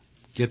you.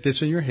 Get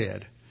this in your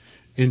head.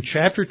 In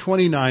chapter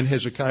 29,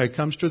 Hezekiah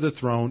comes to the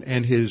throne,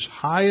 and his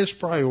highest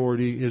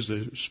priority is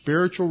the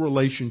spiritual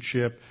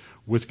relationship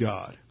with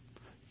God.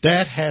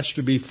 That has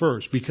to be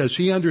first, because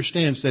he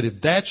understands that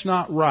if that's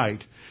not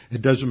right,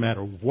 it doesn't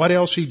matter what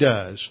else he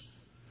does,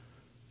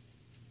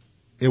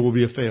 it will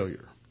be a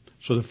failure.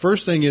 So the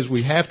first thing is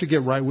we have to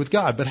get right with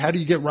God. But how do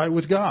you get right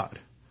with God?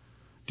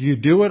 Do you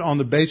do it on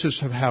the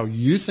basis of how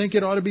you think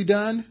it ought to be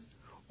done,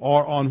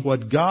 or on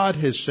what God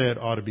has said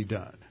ought to be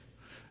done?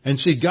 And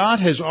see,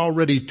 God has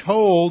already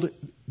told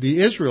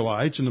the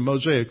Israelites in the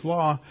Mosaic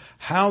Law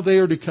how they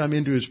are to come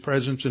into His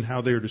presence and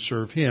how they are to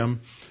serve Him,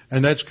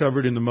 and that's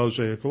covered in the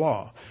Mosaic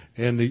Law,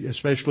 and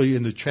especially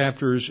in the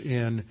chapters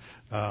in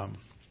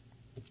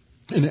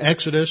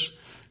Exodus,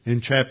 in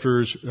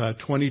chapters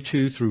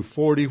 22 through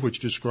 40,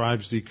 which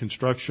describes the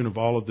construction of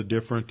all of the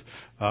different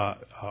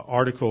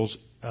articles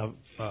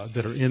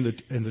that are in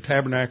the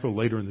tabernacle,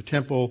 later in the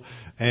temple,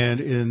 and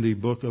in the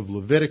book of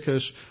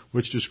Leviticus,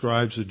 which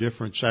describes the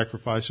different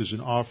sacrifices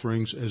and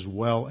offerings, as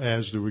well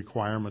as the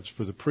requirements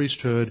for the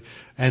priesthood,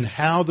 and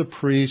how the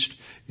priest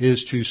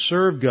is to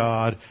serve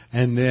God,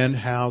 and then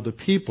how the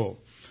people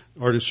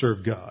are to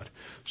serve God.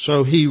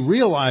 So he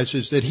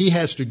realizes that he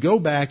has to go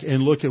back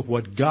and look at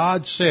what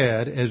God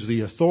said as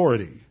the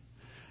authority,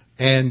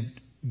 and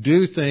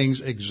do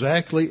things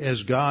exactly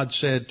as God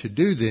said to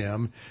do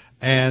them,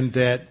 and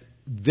that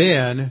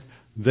then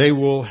they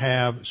will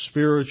have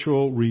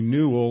spiritual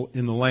renewal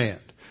in the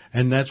land.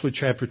 And that's what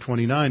chapter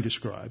 29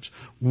 describes.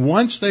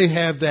 Once they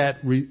have that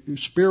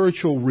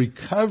spiritual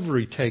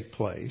recovery take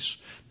place,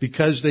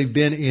 because they've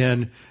been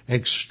in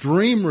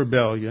extreme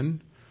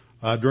rebellion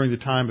during the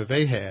time of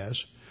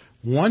Ahaz,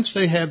 once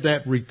they have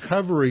that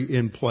recovery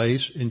in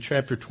place in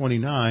chapter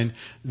 29,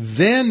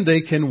 then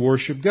they can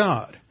worship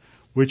God,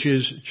 which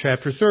is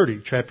chapter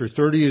 30. Chapter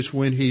 30 is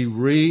when he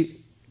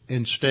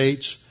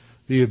reinstates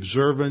the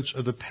observance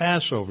of the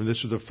Passover.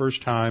 This is the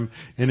first time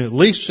in at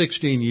least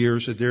 16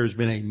 years that there has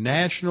been a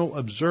national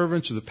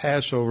observance of the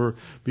Passover,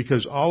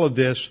 because all of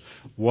this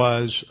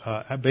was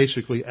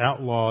basically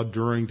outlawed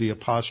during the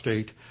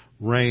apostate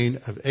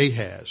reign of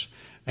Ahaz.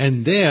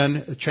 And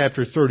then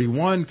chapter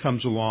 31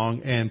 comes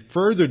along and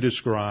further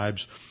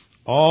describes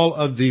all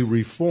of the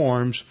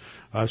reforms,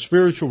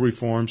 spiritual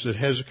reforms that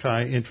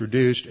Hezekiah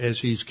introduced as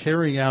he's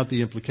carrying out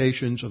the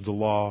implications of the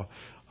law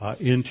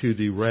into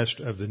the rest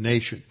of the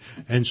nation.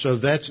 And so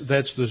that's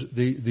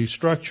the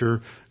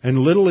structure. And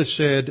little is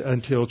said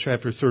until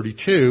chapter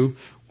 32,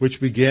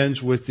 which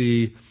begins with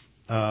the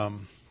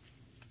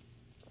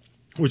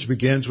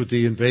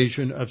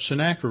invasion of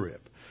Sennacherib.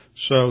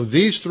 So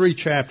these three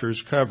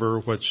chapters cover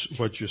what's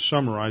just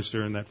summarized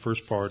there in that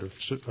first part of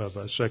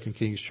 2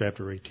 Kings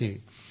chapter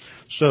 18.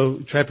 So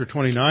chapter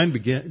 29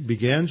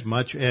 begins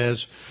much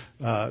as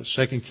 2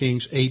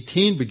 Kings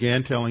 18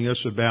 began, telling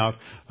us about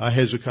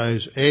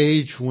Hezekiah's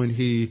age when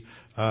he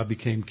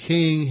became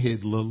king,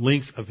 the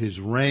length of his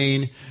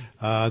reign,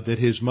 that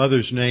his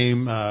mother's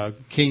name,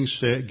 King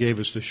gave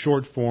us the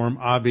short form,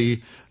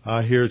 Abi.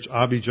 Here it's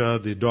Abijah,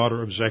 the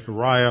daughter of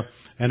Zechariah.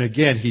 And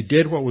again, he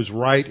did what was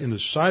right in the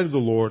sight of the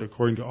Lord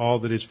according to all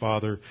that his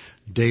father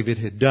David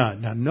had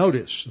done. Now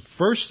notice, the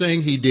first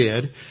thing he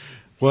did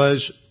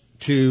was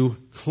to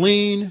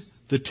clean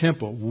the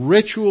temple,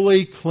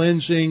 ritually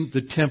cleansing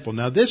the temple.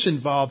 Now this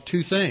involved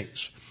two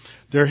things.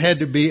 There had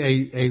to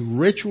be a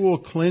ritual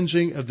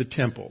cleansing of the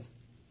temple,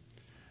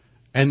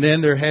 and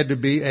then there had to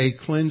be a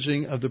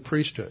cleansing of the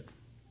priesthood.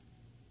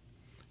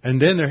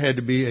 And then there had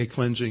to be a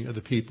cleansing of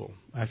the people.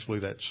 Actually,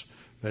 that's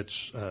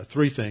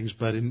three things,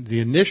 but in the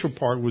initial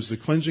part was the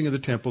cleansing of the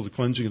temple, the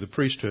cleansing of the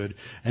priesthood,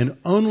 and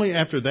only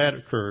after that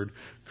occurred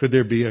could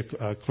there be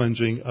a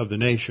cleansing of the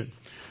nation.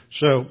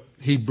 So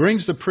he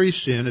brings the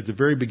priests in at the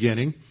very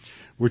beginning.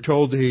 We're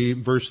told,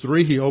 verse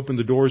 3, he opened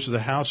the doors of the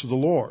house of the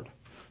Lord.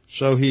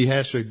 So he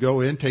has to go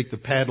in, take the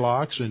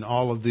padlocks and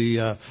all of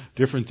the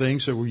different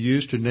things that were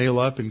used to nail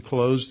up and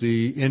close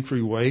the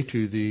entryway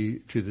to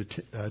the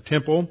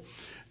temple,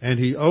 and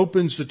he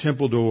opens the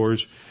temple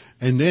doors.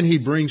 And then he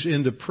brings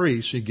in the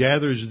priests. He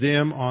gathers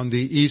them on the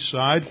east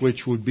side,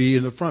 which would be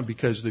in the front,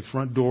 because the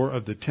front door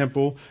of the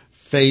temple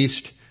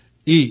faced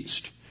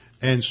east.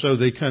 And so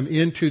they come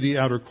into the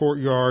outer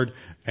courtyard,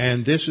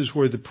 and this is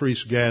where the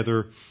priests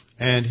gather,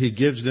 and he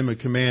gives them a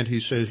command.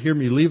 He says, "Hear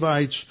me,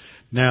 Levites,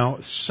 now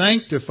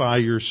sanctify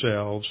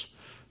yourselves,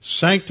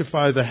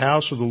 sanctify the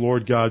house of the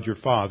Lord God your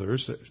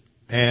fathers,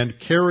 and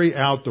carry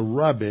out the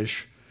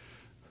rubbish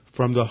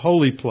from the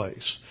holy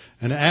place."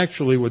 And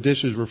actually what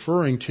this is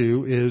referring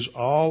to is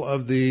all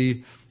of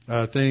the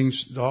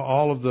things,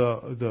 all of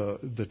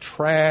the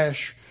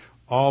trash,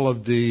 all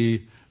of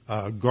the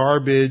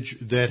garbage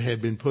that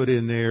had been put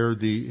in there,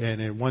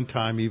 and at one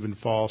time even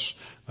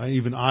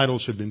even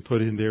idols had been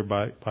put in there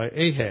by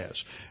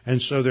Ahaz. And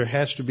so there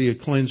has to be a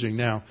cleansing.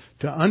 Now,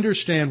 to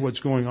understand what's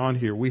going on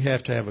here, we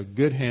have to have a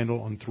good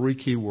handle on three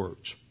key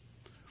words.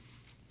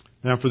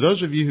 Now, for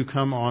those of you who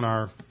come on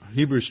our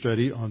Hebrew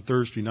study on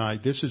Thursday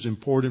night, this is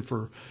important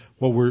for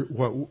what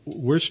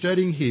we're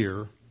studying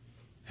here,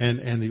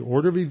 and the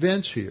order of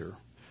events here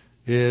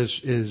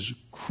is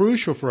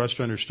crucial for us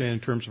to understand in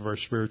terms of our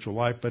spiritual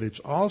life, but it's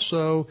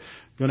also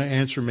going to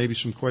answer maybe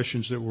some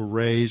questions that were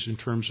raised in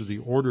terms of the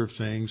order of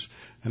things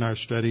in our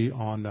study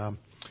on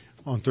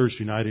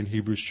Thursday night in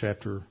Hebrews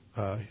chapter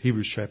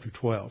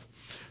 12.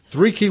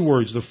 Three key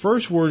words. The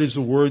first word is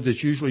the word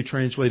that's usually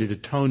translated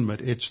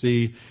atonement. It's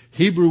the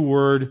Hebrew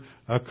word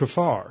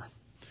kafar.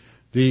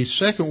 The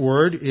second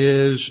word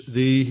is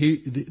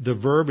the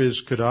verb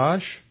is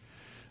kadash.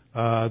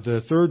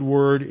 The third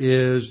word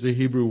is the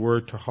Hebrew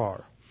word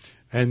tahar.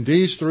 And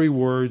these three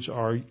words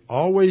are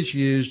always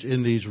used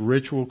in these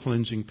ritual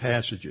cleansing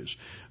passages.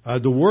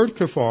 The word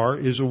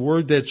kafar is a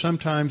word that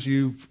sometimes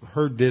you've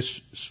heard this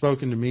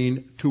spoken to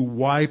mean to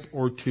wipe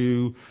or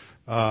to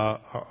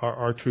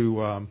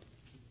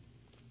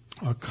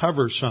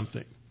cover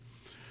something.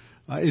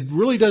 It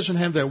really doesn't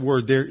have that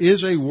word. There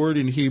is a word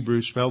in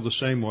Hebrew spelled the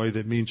same way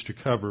that means to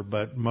cover,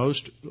 but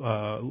most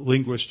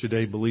linguists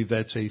today believe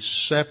that's a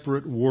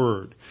separate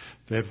word.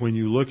 That when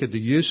you look at the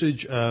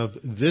usage of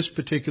this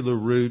particular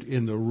root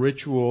in the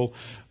ritual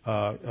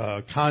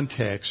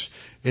context,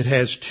 it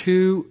has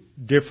two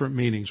different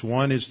meanings.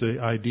 One is the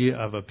idea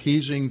of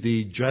appeasing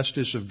the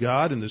justice of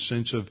God in the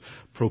sense of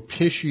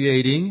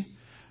propitiating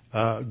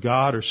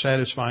God or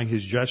satisfying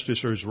His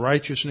justice or His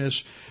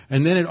righteousness.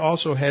 And then it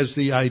also has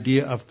the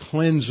idea of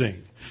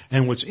cleansing.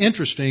 And what's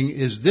interesting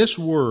is this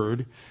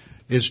word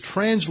is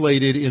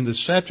translated in the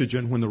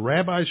Septuagint. When the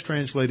rabbis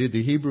translated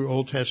the Hebrew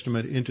Old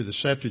Testament into the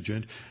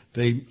Septuagint,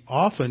 they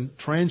often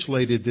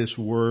translated this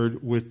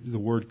word with the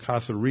word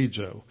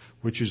katharizo,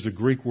 which is the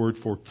Greek word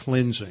for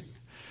cleansing.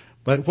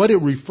 But what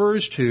it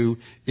refers to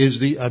is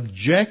the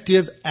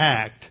objective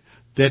act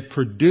that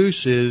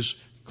produces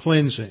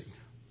cleansing.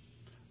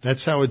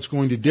 That's how it's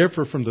going to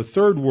differ from the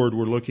third word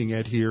we're looking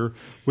at here,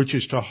 which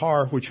is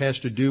tahar, which has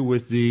to do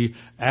with the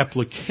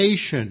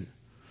application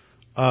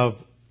of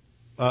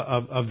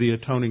the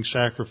atoning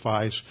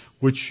sacrifice,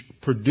 which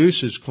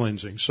produces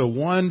cleansing. So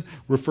one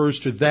refers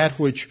to that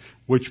which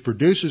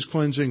produces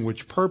cleansing,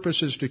 which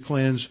purposes to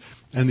cleanse,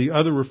 and the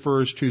other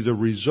refers to the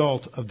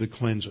result of the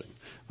cleansing.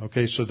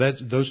 Okay, so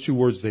those two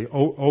words, they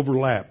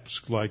overlap,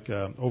 like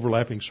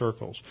overlapping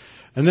circles.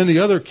 And then the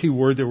other key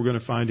word that we're going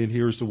to find in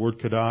here is the word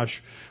kadosh,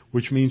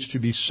 which means to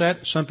be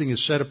set, something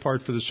is set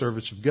apart for the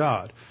service of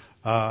God.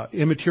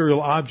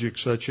 Immaterial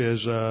objects such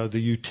as the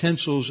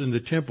utensils in the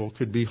temple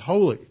could be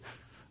holy.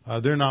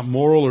 They're not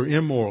moral or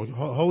immoral.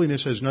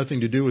 Holiness has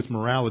nothing to do with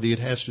morality. It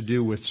has to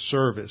do with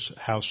service,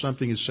 how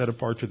something is set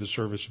apart to the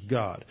service of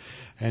God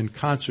and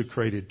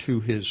consecrated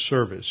to His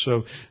service.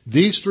 So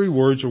these three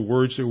words are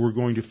words that we're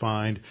going to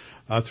find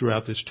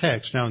throughout this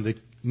text. Now, in the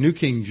New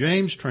King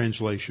James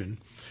translation,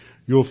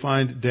 you'll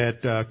find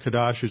that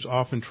Kadosh is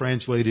often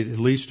translated, at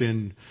least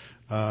in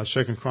 2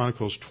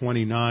 Chronicles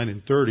 29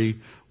 and 30,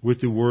 with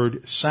the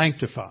word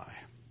sanctify.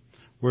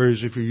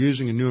 Whereas if you're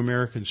using a New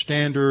American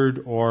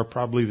Standard or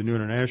probably the New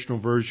International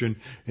Version,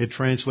 it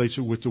translates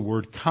it with the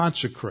word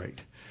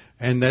consecrate.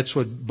 And that's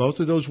what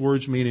both of those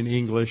words mean in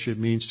English. It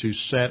means to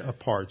set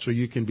apart. So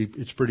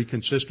it's pretty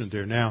consistent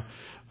there. Now,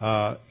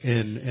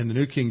 in the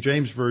New King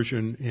James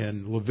Version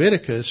in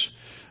Leviticus,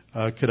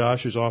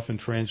 Kadosh is often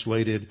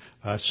translated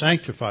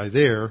sanctify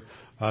there,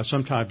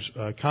 sometimes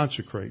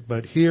consecrate.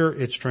 But here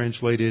it's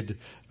translated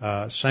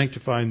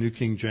sanctify in New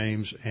King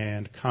James,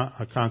 and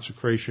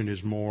consecration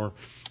is more,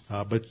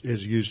 but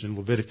is used in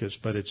Leviticus,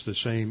 but it's the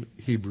same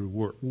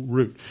Hebrew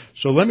root.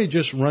 So let me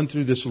just run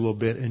through this a little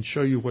bit and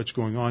show you what's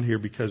going on here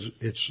because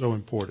it's so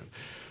important.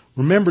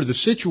 Remember, the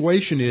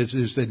situation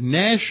is that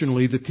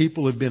nationally the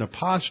people have been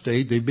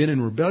apostate. They've been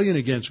in rebellion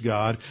against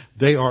God.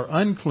 They are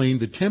unclean.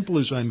 The temple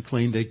is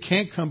unclean. They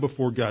can't come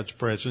before God's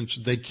presence.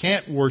 They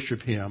can't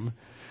worship Him.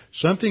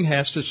 Something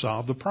has to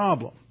solve the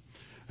problem.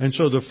 And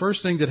so the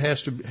first thing that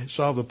has to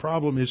solve the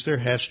problem is there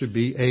has to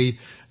be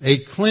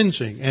a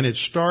cleansing. And it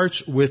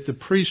starts with the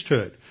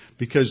priesthood,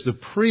 because the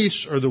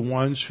priests are the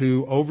ones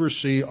who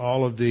oversee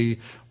all of the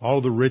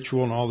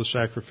ritual and all the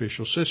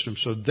sacrificial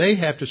systems. So they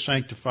have to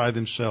sanctify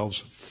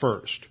themselves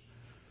first.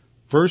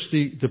 First,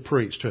 the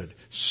priesthood.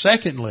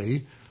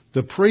 Secondly,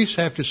 the priests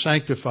have to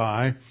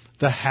sanctify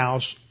the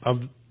house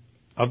of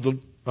the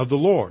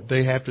Lord.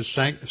 They have to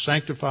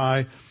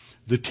sanctify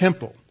the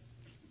temple.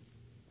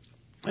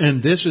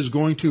 And this is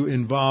going to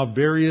involve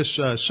various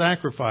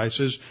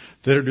sacrifices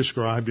that are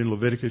described in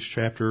Leviticus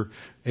chapter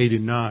 8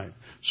 and 9.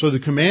 So the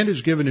command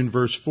is given in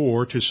verse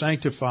 4 to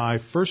sanctify,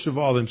 first of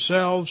all,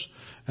 themselves,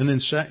 and then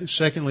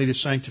secondly, to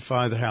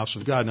sanctify the house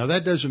of God. Now,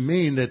 that doesn't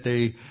mean that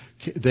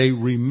they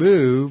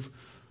remove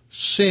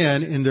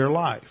sin in their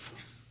life.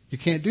 You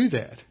can't do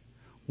that.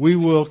 We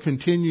will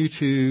continue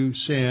to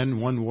sin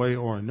one way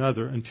or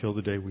another until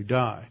the day we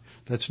die.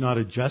 That's not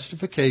a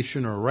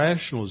justification or a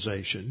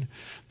rationalization.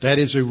 That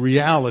is a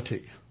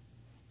reality.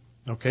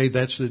 Okay,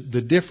 that's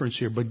the difference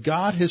here. But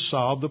God has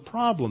solved the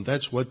problem.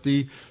 That's what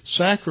the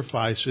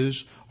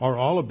sacrifices are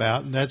all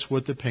about, and that's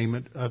what the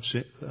payment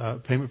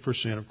for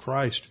sin of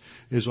Christ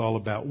is all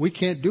about. We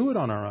can't do it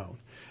on our own,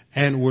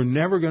 and we're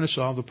never going to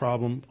solve the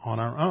problem on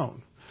our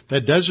own.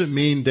 That doesn't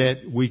mean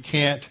that we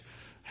can't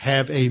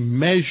have a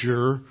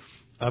measure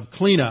of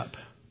cleanup,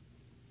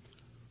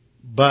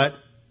 but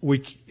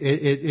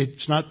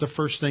it's not the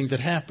first thing that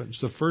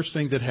happens. The first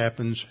thing that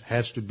happens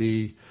has to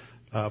be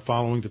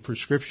following the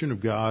prescription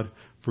of God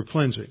for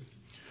cleansing.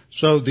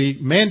 So the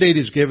mandate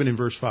is given in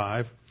verse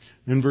 5.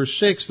 In verse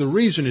 6, the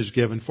reason is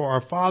given, for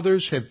our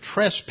fathers have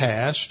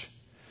trespassed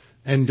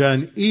and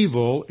done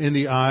evil in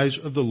the eyes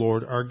of the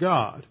Lord our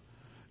God.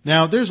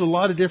 Now, there's a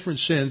lot of different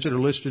sins that are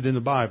listed in the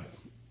Bible.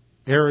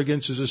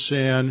 Arrogance is a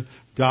sin.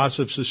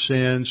 Gossip's a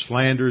sin.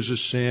 Slander's a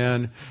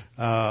sin.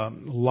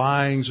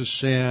 Lying's a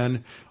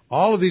sin.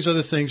 All of these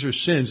other things are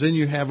sins. Then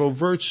you have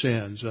overt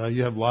sins.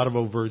 You have a lot of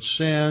overt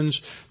sins,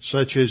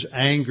 such as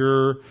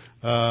anger,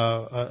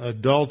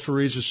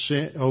 adultery is a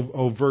sin,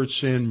 overt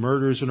sin,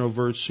 murder is an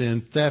overt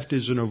sin, theft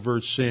is an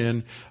overt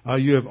sin.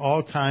 You have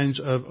all kinds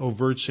of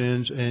overt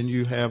sins, and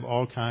you have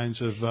all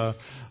kinds of,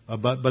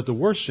 but the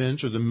worst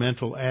sins are the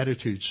mental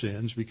attitude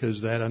sins,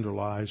 because that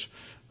underlies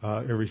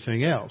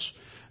everything else.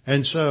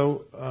 And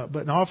so,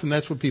 but often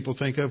that's what people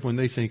think of when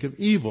they think of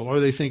evil, or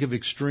they think of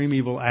extreme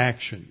evil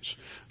actions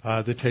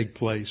that take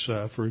place.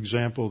 For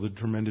example, the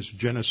tremendous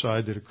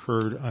genocide that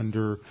occurred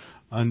under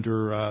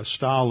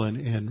Stalin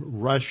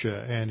in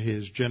Russia, and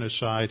his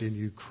genocide in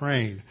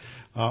Ukraine.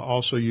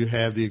 Also, you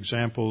have the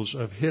examples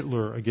of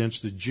Hitler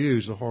against the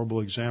Jews, the horrible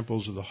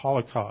examples of the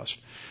Holocaust.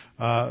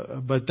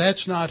 But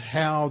that's not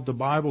how the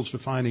Bible's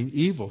defining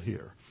evil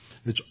here.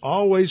 It's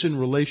always in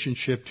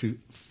relationship to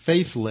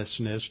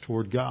faithlessness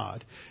toward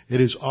God. It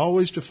is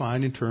always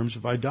defined in terms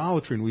of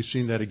idolatry, and we've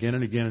seen that again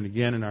and again and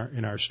again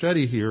in our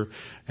study here.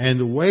 And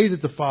the way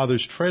that the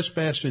fathers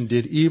trespassed and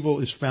did evil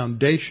is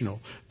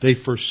foundational. They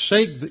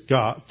forsook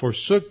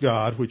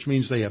God, which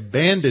means they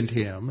abandoned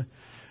Him,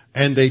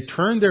 and they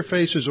turned their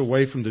faces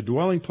away from the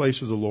dwelling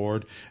place of the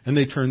Lord, and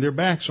they turned their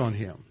backs on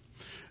Him.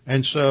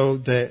 And so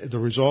the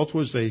result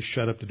was they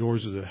shut up the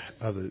doors of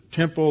the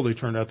temple. They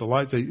turned out the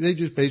lights. They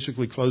just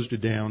basically closed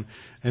it down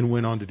and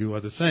went on to do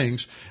other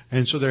things.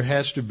 And so there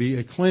has to be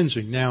a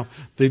cleansing. Now,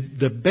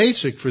 the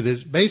basis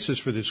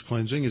for this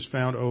cleansing is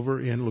found over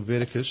in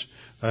Leviticus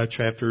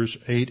chapters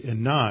 8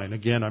 and 9.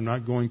 Again, I'm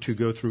not going to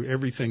go through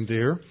everything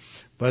there,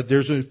 but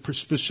there's a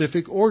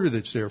specific order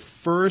that's there.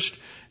 First,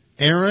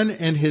 Aaron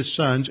and his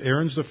sons.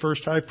 Aaron's the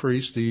first high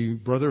priest, the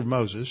brother of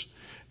Moses.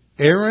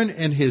 Aaron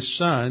and his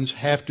sons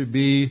have to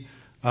be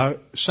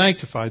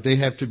sanctified. They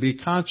have to be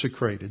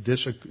consecrated.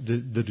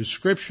 The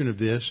description of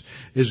this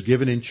is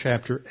given in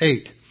chapter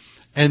 8.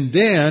 And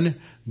then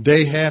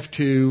they have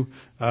to,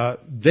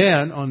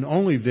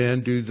 only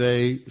then do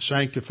they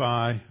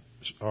sanctify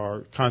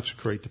or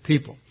consecrate the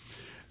people.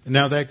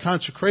 Now that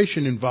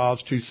consecration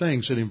involves two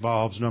things. It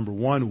involves, number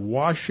one,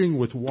 washing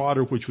with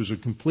water, which was a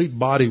complete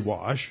body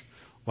wash,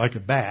 like a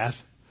bath,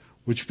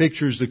 which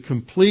pictures the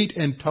complete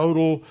and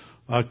total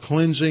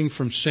cleansing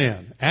from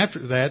sin.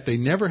 After that, they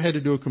never had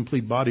to do a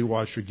complete body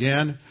wash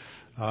again,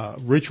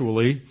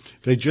 ritually.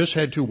 They just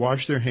had to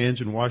wash their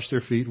hands and wash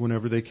their feet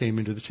whenever they came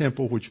into the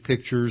temple, which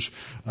pictures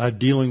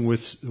dealing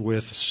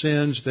with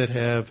sins that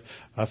have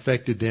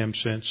affected them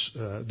since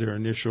their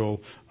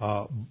initial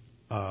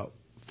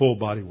full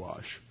body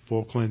wash,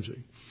 full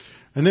cleansing.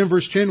 And then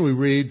verse 10 we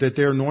read that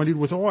they're anointed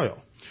with oil.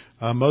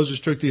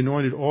 Moses took the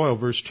anointed oil,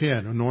 verse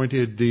 10,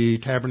 anointed the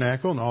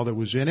tabernacle and all that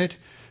was in it,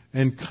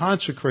 and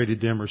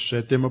consecrated them or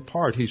set them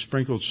apart. He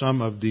sprinkled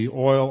some of the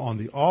oil on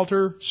the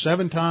altar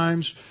 7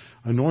 times,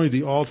 anointed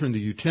the altar and the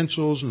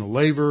utensils and the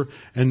laver,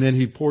 and then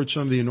he poured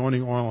some of the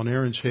anointing oil on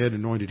Aaron's head,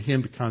 anointed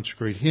him to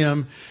consecrate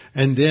him.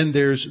 And then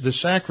there's the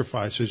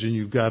sacrifices, and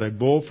you've got a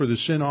bull for the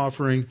sin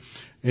offering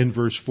in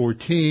verse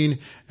 14,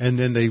 and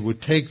then they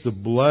would take the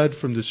blood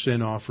from the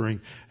sin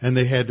offering, and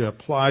they had to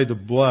apply the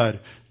blood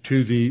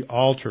to the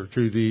altar,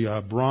 to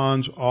the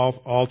bronze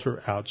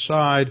altar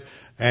outside,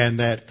 and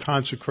that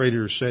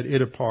consecrator set it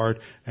apart,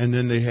 and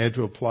then they had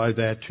to apply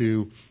that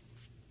to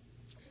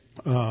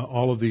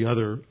all of the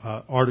other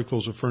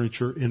articles of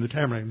furniture in the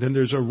tabernacle. Then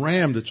there's a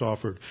ram that's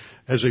offered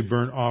as a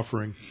burnt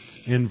offering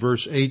in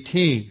verse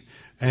 18.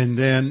 And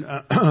then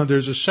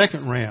there's a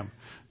second ram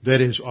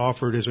that is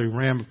offered as a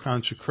ram of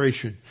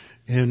consecration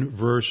in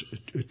verse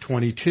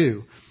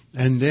 22.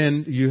 And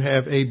then you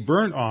have a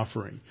burnt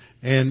offering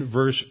in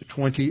verse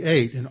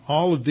 28. And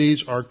all of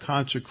these are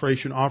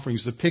consecration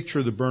offerings. The picture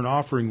of the burnt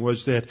offering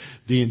was that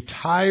the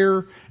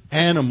entire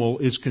animal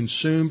is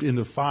consumed in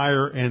the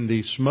fire and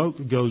the smoke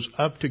goes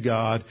up to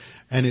God,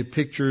 and it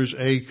pictures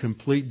a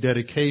complete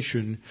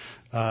dedication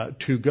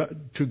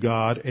to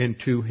God and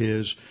to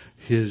His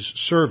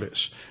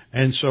service.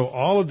 And so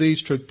all of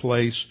these took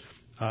place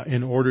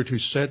in order to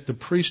set the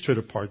priesthood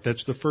apart.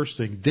 That's the first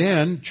thing.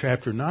 Then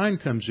chapter 9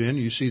 comes in.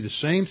 You see the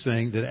same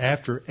thing, that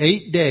after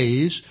 8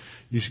 days,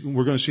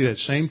 we're going to see that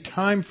same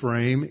time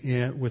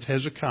frame with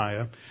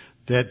Hezekiah,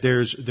 that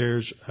there's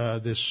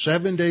this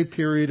 7-day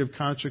period of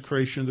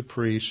consecration of the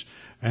priests,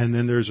 and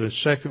then there's a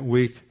second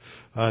week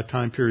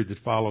time period that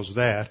follows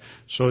that.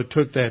 So it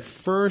took that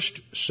first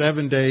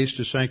 7 days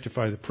to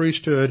sanctify the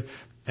priesthood,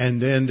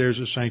 and then there's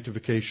a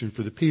sanctification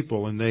for the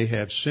people. And they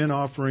have sin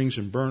offerings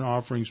and burnt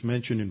offerings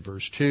mentioned in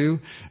verse 2.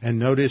 And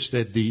notice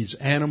that these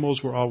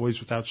animals were always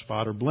without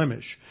spot or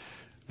blemish.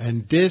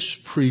 And this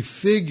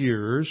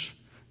prefigures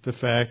the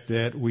fact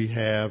that we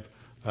have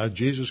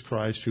Jesus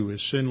Christ, who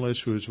is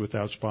sinless, who is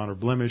without spot or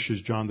blemish. As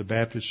John the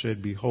Baptist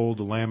said, "Behold,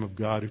 the Lamb of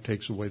God who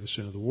takes away the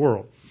sin of the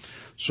world."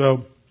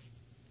 So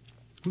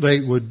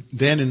they would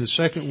then, in the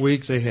second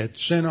week, they had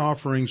sin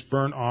offerings,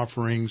 burnt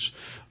offerings.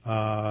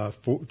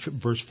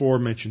 Verse 4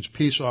 mentions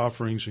peace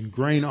offerings and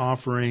grain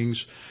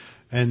offerings.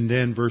 And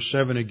then verse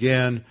 7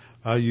 again,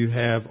 you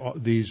have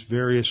these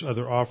various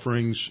other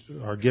offerings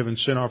are given,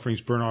 sin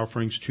offerings, burnt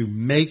offerings, to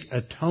make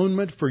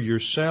atonement for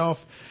yourself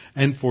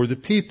and for the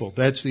people.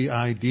 That's the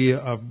idea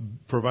of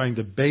providing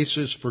the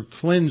basis for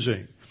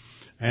cleansing.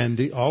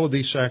 And all of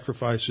these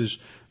sacrifices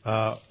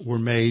were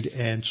made,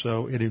 and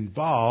so it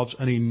involves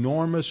an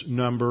enormous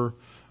number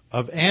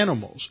of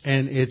animals,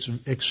 and it's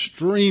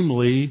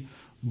extremely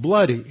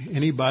bloody.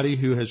 Anybody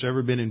who has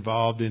ever been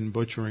involved in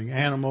butchering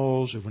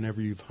animals, or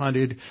whenever you've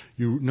hunted,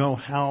 you know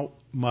how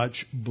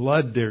much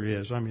blood there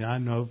is. I mean, I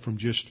know from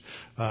just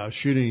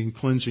shooting and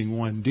cleansing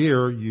one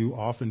deer, you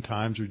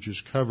oftentimes are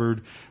just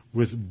covered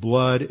with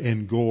blood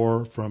and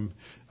gore from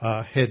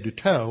head to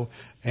toe.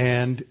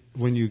 And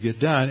when you get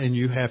done, and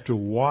you have to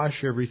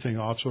wash everything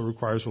off, so it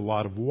requires a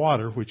lot of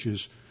water, which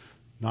is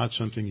not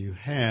something you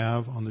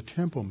have on the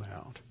Temple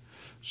Mount.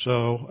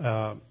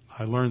 So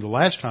I learned the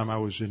last time I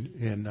was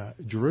in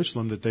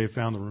Jerusalem that they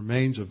found the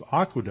remains of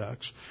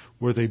aqueducts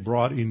where they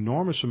brought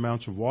enormous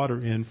amounts of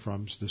water in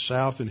from the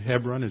south in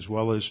Hebron as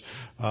well as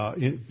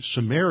in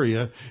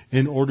Samaria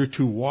in order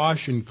to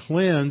wash and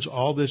cleanse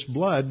all this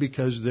blood,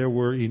 because there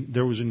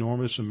was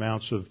enormous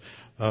amounts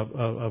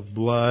of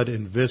blood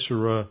and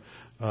viscera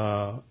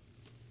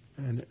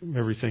and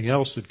everything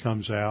else that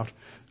comes out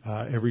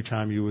every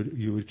time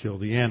you would kill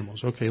the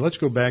animals. Okay, let's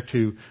go back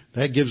to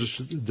that. Gives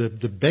us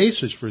the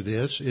basis for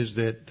this is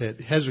that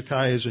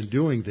Hezekiah isn't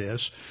doing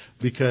this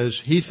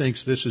because he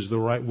thinks this is the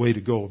right way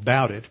to go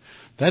about it.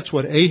 That's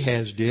what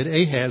Ahaz did.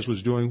 Ahaz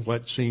was doing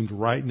what seemed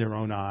right in their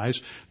own eyes.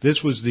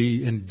 This was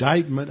the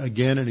indictment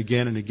again and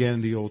again and again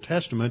in the Old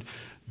Testament,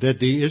 that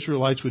the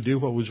Israelites would do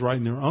what was right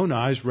in their own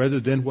eyes rather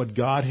than what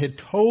God had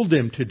told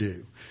them to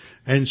do.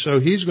 And so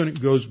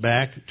goes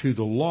back to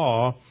the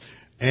law,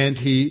 and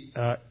he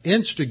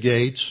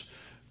instigates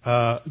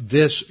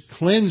this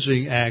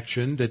cleansing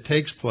action that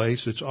takes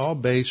place. It's all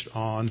based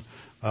on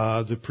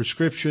the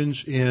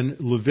prescriptions in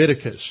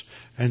Leviticus.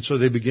 And so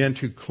they begin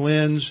to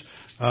cleanse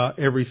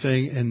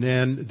everything, and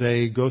then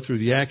they go through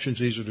the actions.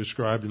 These are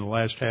described in the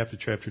last half of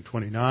chapter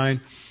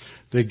 29.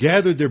 They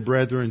gathered their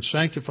brethren,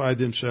 sanctified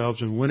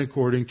themselves, and went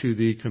according to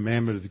the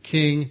commandment of the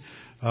king,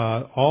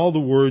 all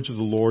the words of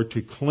the Lord,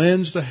 to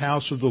cleanse the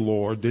house of the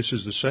Lord. This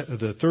is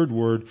the third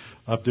word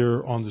up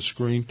there on the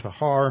screen,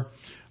 tahar,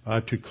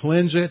 to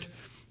cleanse it.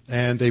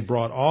 And they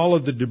brought all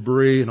of the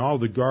debris and all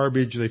the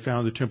garbage they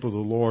found in the temple of the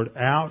Lord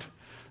out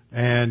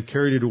and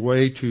carried it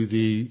away to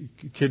the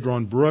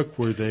Kidron Brook,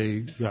 where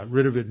they got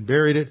rid of it and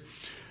buried it.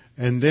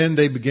 And then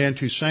they began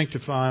to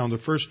sanctify on the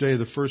first day of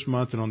the first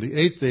month, and on the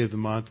 8th day of the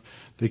month,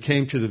 they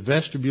came to the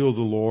vestibule of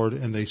the Lord,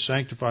 and they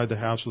sanctified the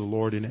house of the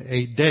Lord in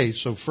 8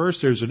 days. So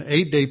first there's an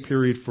 8-day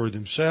period for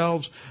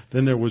themselves,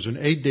 then there was an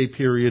 8-day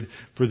period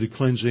for the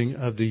cleansing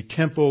of the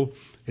temple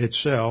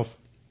itself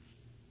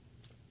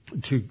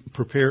to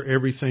prepare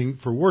everything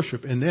for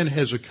worship. And then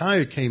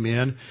Hezekiah came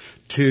in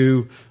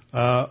to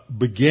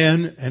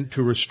begin and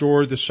to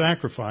restore the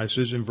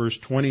sacrifices. In verse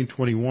 20 and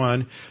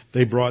 21,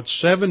 they brought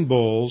 7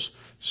 bulls,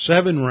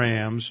 7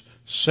 rams,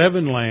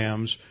 7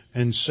 lambs,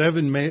 and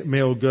 7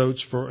 male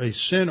goats for a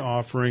sin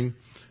offering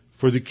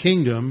for the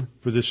kingdom,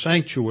 for the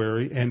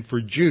sanctuary, and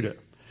for Judah.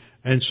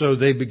 And so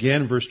they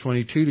began, verse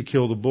 22, to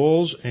kill the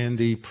bulls, and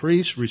the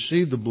priests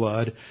received the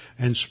blood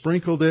and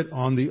sprinkled it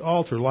on the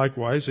altar.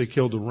 Likewise, they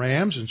killed the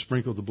rams and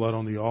sprinkled the blood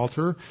on the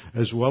altar,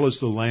 as well as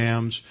the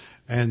lambs,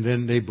 and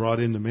then they brought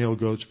in the male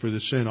goats for the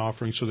sin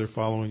offering. So they're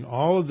following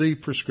all of the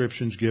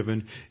prescriptions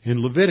given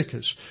in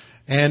Leviticus.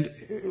 And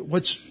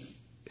what's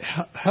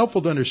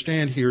helpful to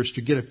understand here is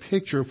to get a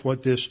picture of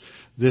what this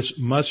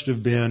must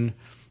have been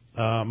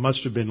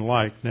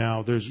like.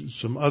 Now, there's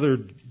some other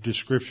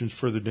descriptions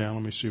further down.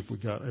 Let me see if we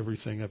got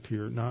everything up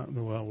here. We're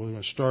going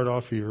to start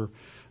off here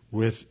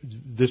with,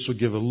 this will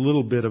give a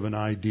little bit of an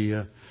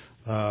idea,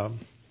 that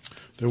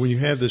when you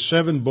have the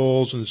 7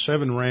 bulls and the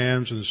 7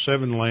 rams and the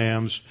 7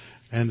 lambs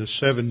and the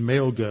 7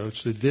 male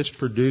goats, that this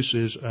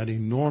produces an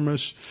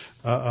enormous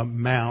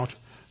amount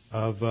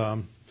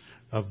of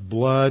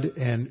blood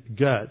and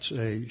guts.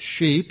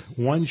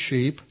 One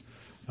sheep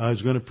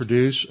is going to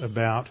produce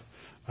about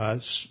a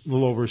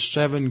little over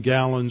 7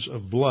 gallons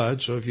of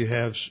blood. So if you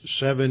have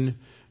 7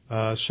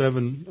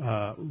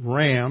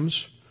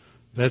 rams,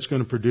 that's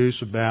going to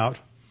produce about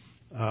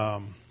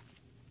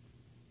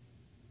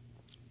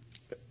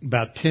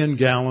 10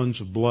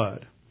 gallons of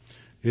blood.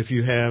 If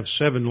you have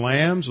 7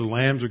 lambs, the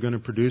lambs are going to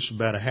produce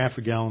about a half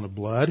a gallon of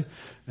blood,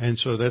 and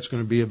so that's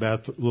going to be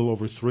about a little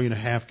over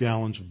 3.5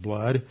 gallons of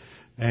blood.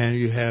 And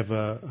you have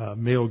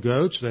male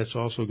goats. That's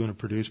also going to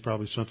produce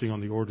probably something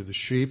on the order of the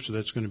sheep. So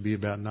that's going to be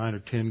about 9 or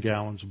 10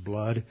 gallons of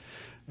blood.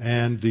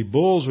 And the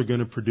bulls are going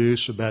to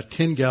produce about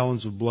 10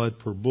 gallons of blood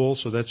per bull.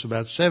 So that's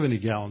about 70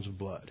 gallons of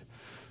blood.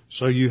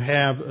 So you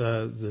have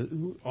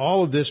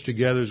all of this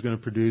together is going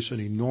to produce an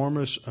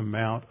enormous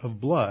amount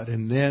of blood.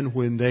 And then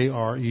when they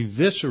are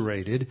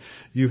eviscerated,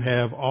 you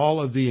have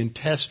all of the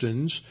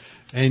intestines,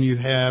 and you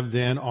have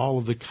then all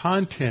of the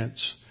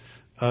contents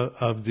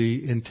of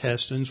the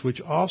intestines, which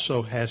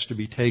also has to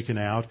be taken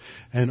out,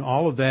 and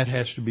all of that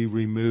has to be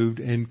removed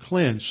and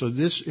cleansed. So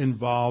this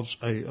involves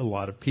a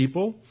lot of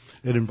people.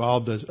 It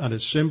involved an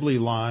assembly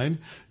line.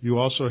 You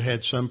also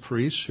had some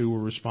priests who were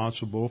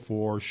responsible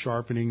for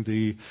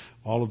sharpening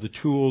all of the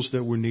tools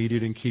that were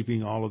needed and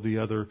keeping all of the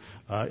other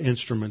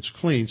instruments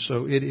clean.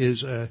 So it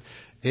is an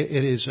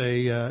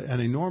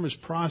enormous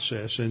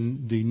process,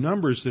 and the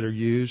numbers that are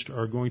used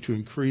are going to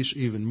increase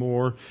even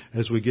more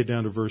as we get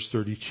down to verse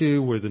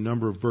 32, where the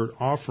number of burnt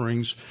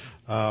offerings,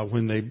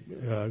 when they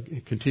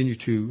continue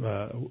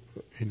to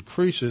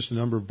increase this, the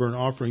number of burnt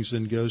offerings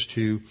then goes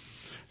to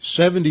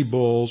 70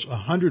 bulls,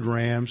 100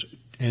 rams,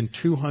 and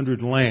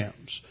 200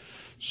 lambs.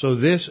 So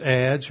this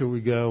adds, here we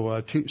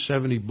go,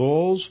 70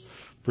 bulls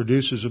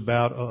produces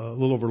about a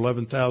little over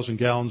 11,000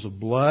 gallons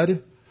of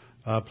blood,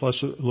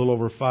 plus a little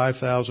over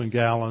 5,000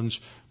 gallons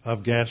of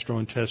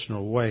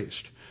gastrointestinal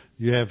waste.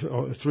 You have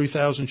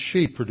 3,000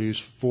 sheep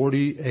produce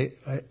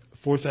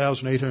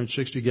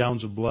 4,860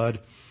 gallons of blood,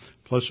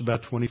 plus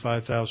about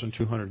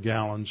 25,200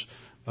 gallons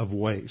of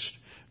waste.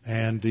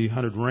 And the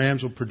 100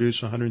 rams will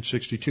produce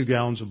 162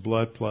 gallons of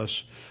blood,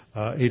 plus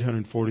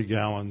 840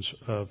 gallons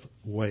of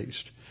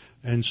waste.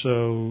 And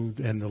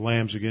the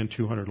lambs, again,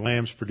 200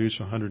 lambs produce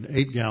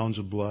 108 gallons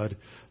of blood,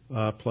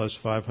 plus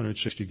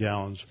 560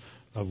 gallons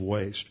of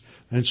waste.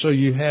 And so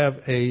you have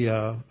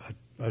a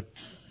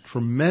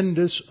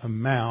tremendous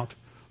amount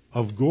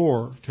of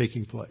gore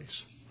taking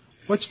place.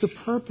 What's the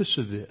purpose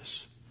of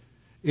this?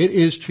 It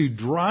is to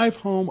drive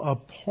home a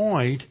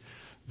point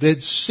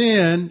that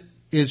sin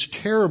is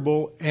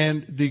terrible,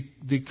 and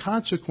the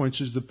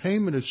consequences, the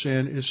payment of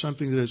sin, is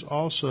something that is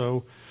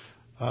also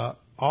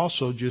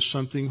just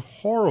something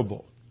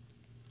horrible.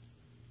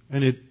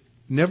 And it,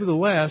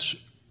 nevertheless,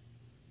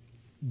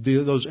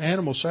 those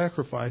animal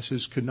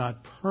sacrifices could not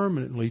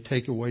permanently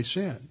take away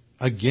sin.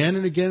 Again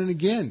and again and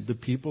again, the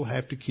people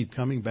have to keep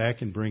coming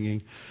back and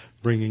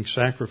bringing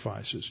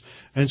sacrifices.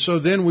 And so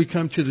then we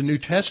come to the New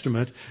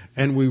Testament,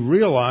 and we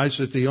realize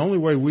that the only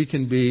way we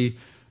can be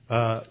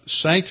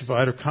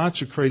sanctified or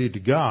consecrated to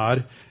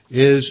God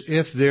is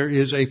if there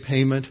is a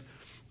payment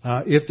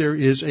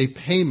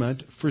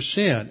for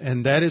sin.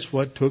 And that is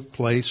what took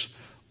place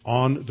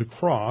on the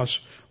cross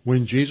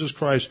when Jesus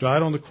Christ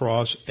died on the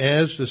cross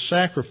as the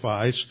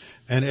sacrifice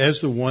and as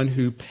the one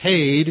who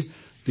paid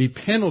the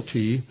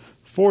penalty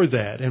for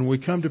that. And we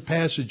come to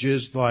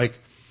passages like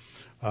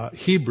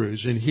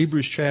Hebrews, in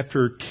Hebrews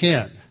chapter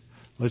 10.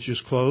 Let's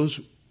just close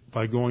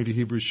by going to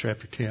Hebrews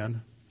chapter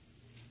 10.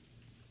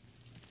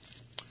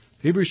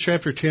 Hebrews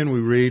chapter 10 we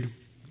read,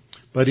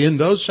 "But in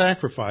those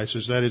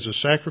sacrifices," that is, the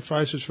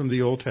sacrifices from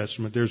the Old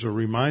Testament, "there's a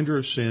reminder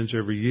of sins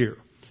every year.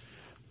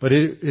 But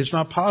it's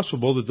not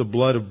possible that the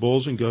blood of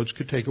bulls and goats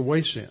could take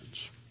away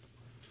sins.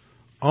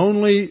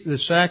 Only the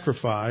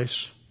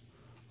sacrifice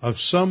of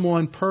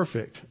someone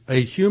perfect,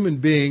 a human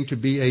being to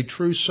be a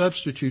true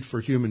substitute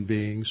for human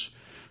beings,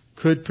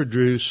 could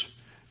produce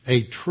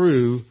a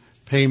true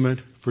payment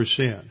for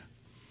sin."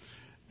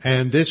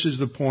 And this is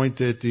the point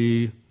that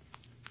the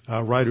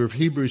writer of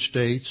Hebrews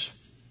states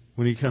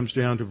when he comes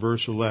down to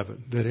verse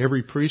 11, that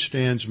every priest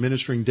stands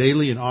ministering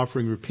daily and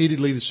offering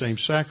repeatedly the same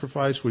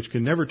sacrifice which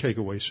can never take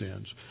away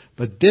sins.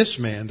 But this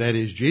man, that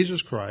is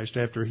Jesus Christ,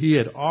 after he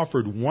had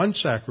offered one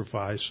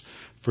sacrifice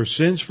for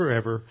sins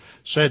forever,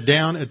 sat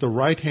down at the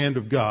right hand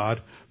of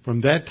God,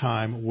 from that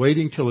time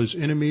waiting till his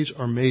enemies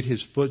are made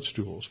his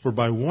footstools. For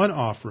by one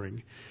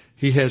offering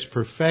he has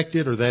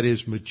perfected, or that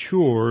is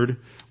matured,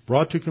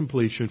 brought to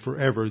completion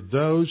forever,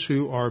 those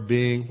who are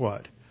being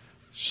what?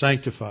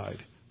 Sanctified,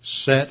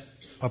 set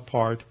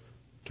apart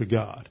to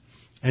God.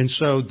 And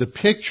so the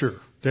picture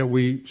that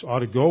we ought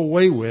to go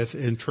away with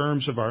in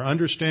terms of our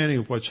understanding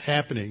of what's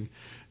happening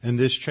in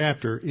this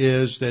chapter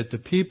is that the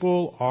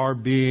people are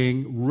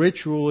being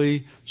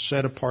ritually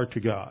set apart to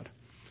God.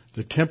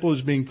 The temple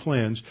is being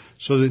cleansed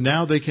so that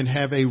now they can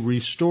have a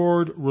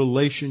restored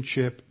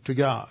relationship to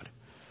God.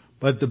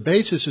 But the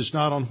basis is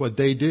not on what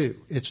they do.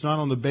 It's not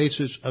on the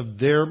basis of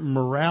their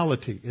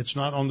morality. It's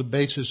not on the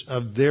basis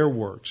of their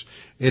works.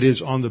 It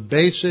is on the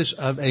basis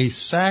of a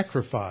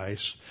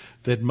sacrifice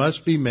that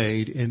must be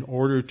made in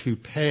order to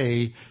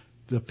pay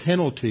the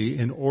penalty,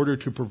 in order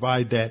to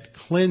provide that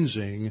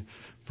cleansing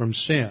from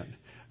sin.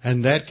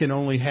 And that can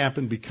only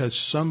happen because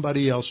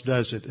somebody else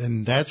does it.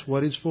 And that's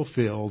what is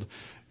fulfilled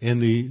in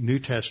the New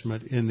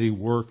Testament, in the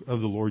work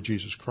of the Lord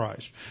Jesus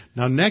Christ.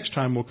 Now, next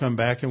time we'll come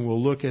back and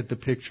we'll look at the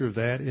picture of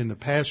that in the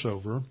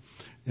Passover,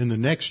 in the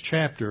next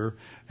chapter,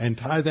 and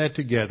tie that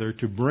together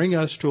to bring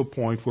us to a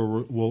point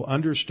where we'll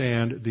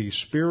understand the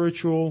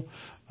spiritual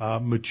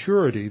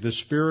maturity, the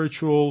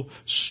spiritual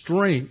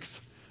strength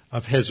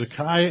of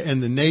Hezekiah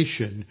and the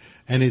nation.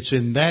 And it's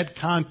in that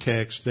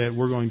context that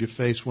we're going to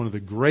face one of the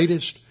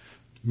greatest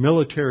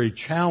military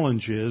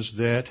challenges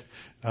that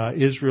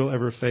Israel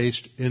ever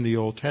faced in the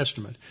Old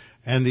Testament.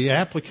 And the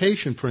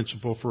application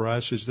principle for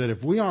us is that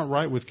if we aren't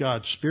right with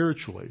God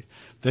spiritually,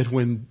 that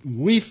when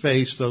we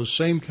face those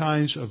same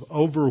kinds of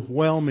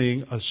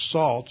overwhelming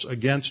assaults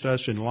against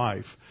us in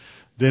life,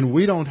 then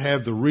we don't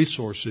have the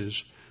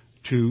resources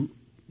to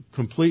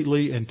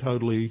completely and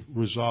totally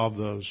resolve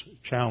those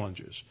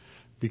challenges.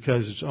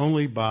 Because it's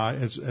only by,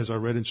 as I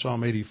read in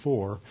Psalm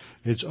 84,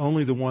 it's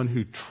only the one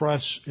who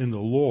trusts in the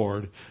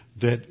Lord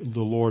that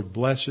the Lord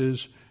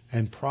blesses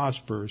and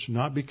prospers,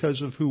 not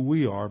because of who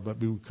we are, but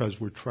because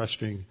we're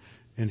trusting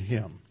in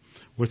Him.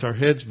 With our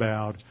heads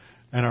bowed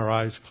and our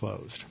eyes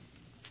closed.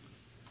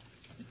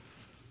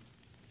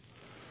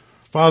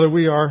 Father,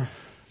 we are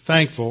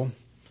thankful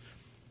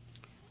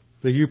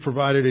that you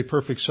provided a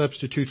perfect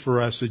substitute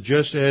for us, that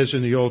just as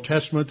in the Old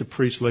Testament the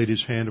priest laid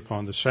his hand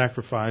upon the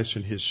sacrifice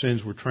and his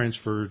sins were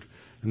transferred,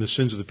 and the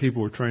sins of the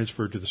people were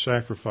transferred to the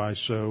sacrifice,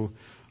 so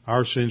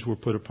our sins were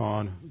put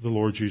upon the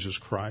Lord Jesus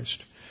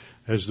Christ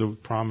as the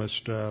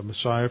promised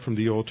Messiah from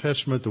the Old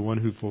Testament, the one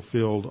who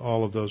fulfilled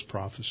all of those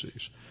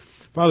prophecies.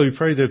 Father, we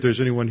pray that if there's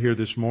anyone here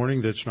this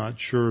morning that's not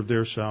sure of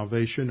their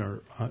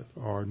salvation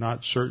or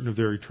not certain of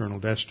their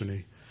eternal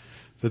destiny,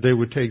 that they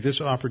would take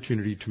this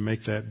opportunity to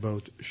make that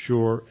both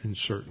sure and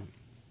certain.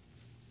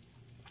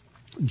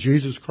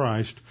 Jesus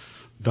Christ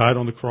died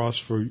on the cross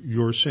for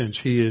your sins.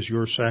 He is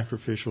your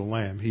sacrificial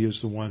lamb. He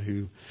is the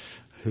one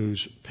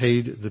who's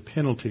paid the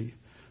penalty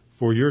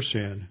for your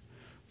sin,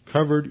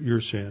 covered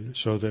your sin,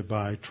 so that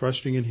by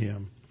trusting in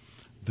Him,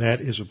 that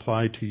is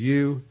applied to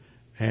you,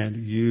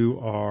 and you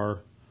are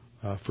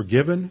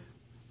forgiven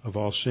of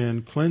all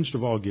sin, cleansed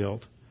of all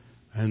guilt,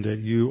 and that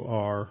you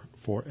are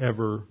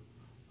forever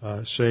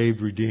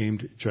saved,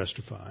 redeemed,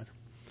 justified.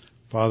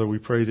 Father, we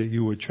pray that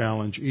you would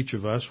challenge each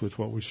of us with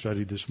what we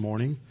studied this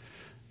morning,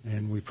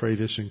 and we pray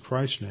this in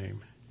Christ's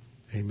name.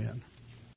 Amen.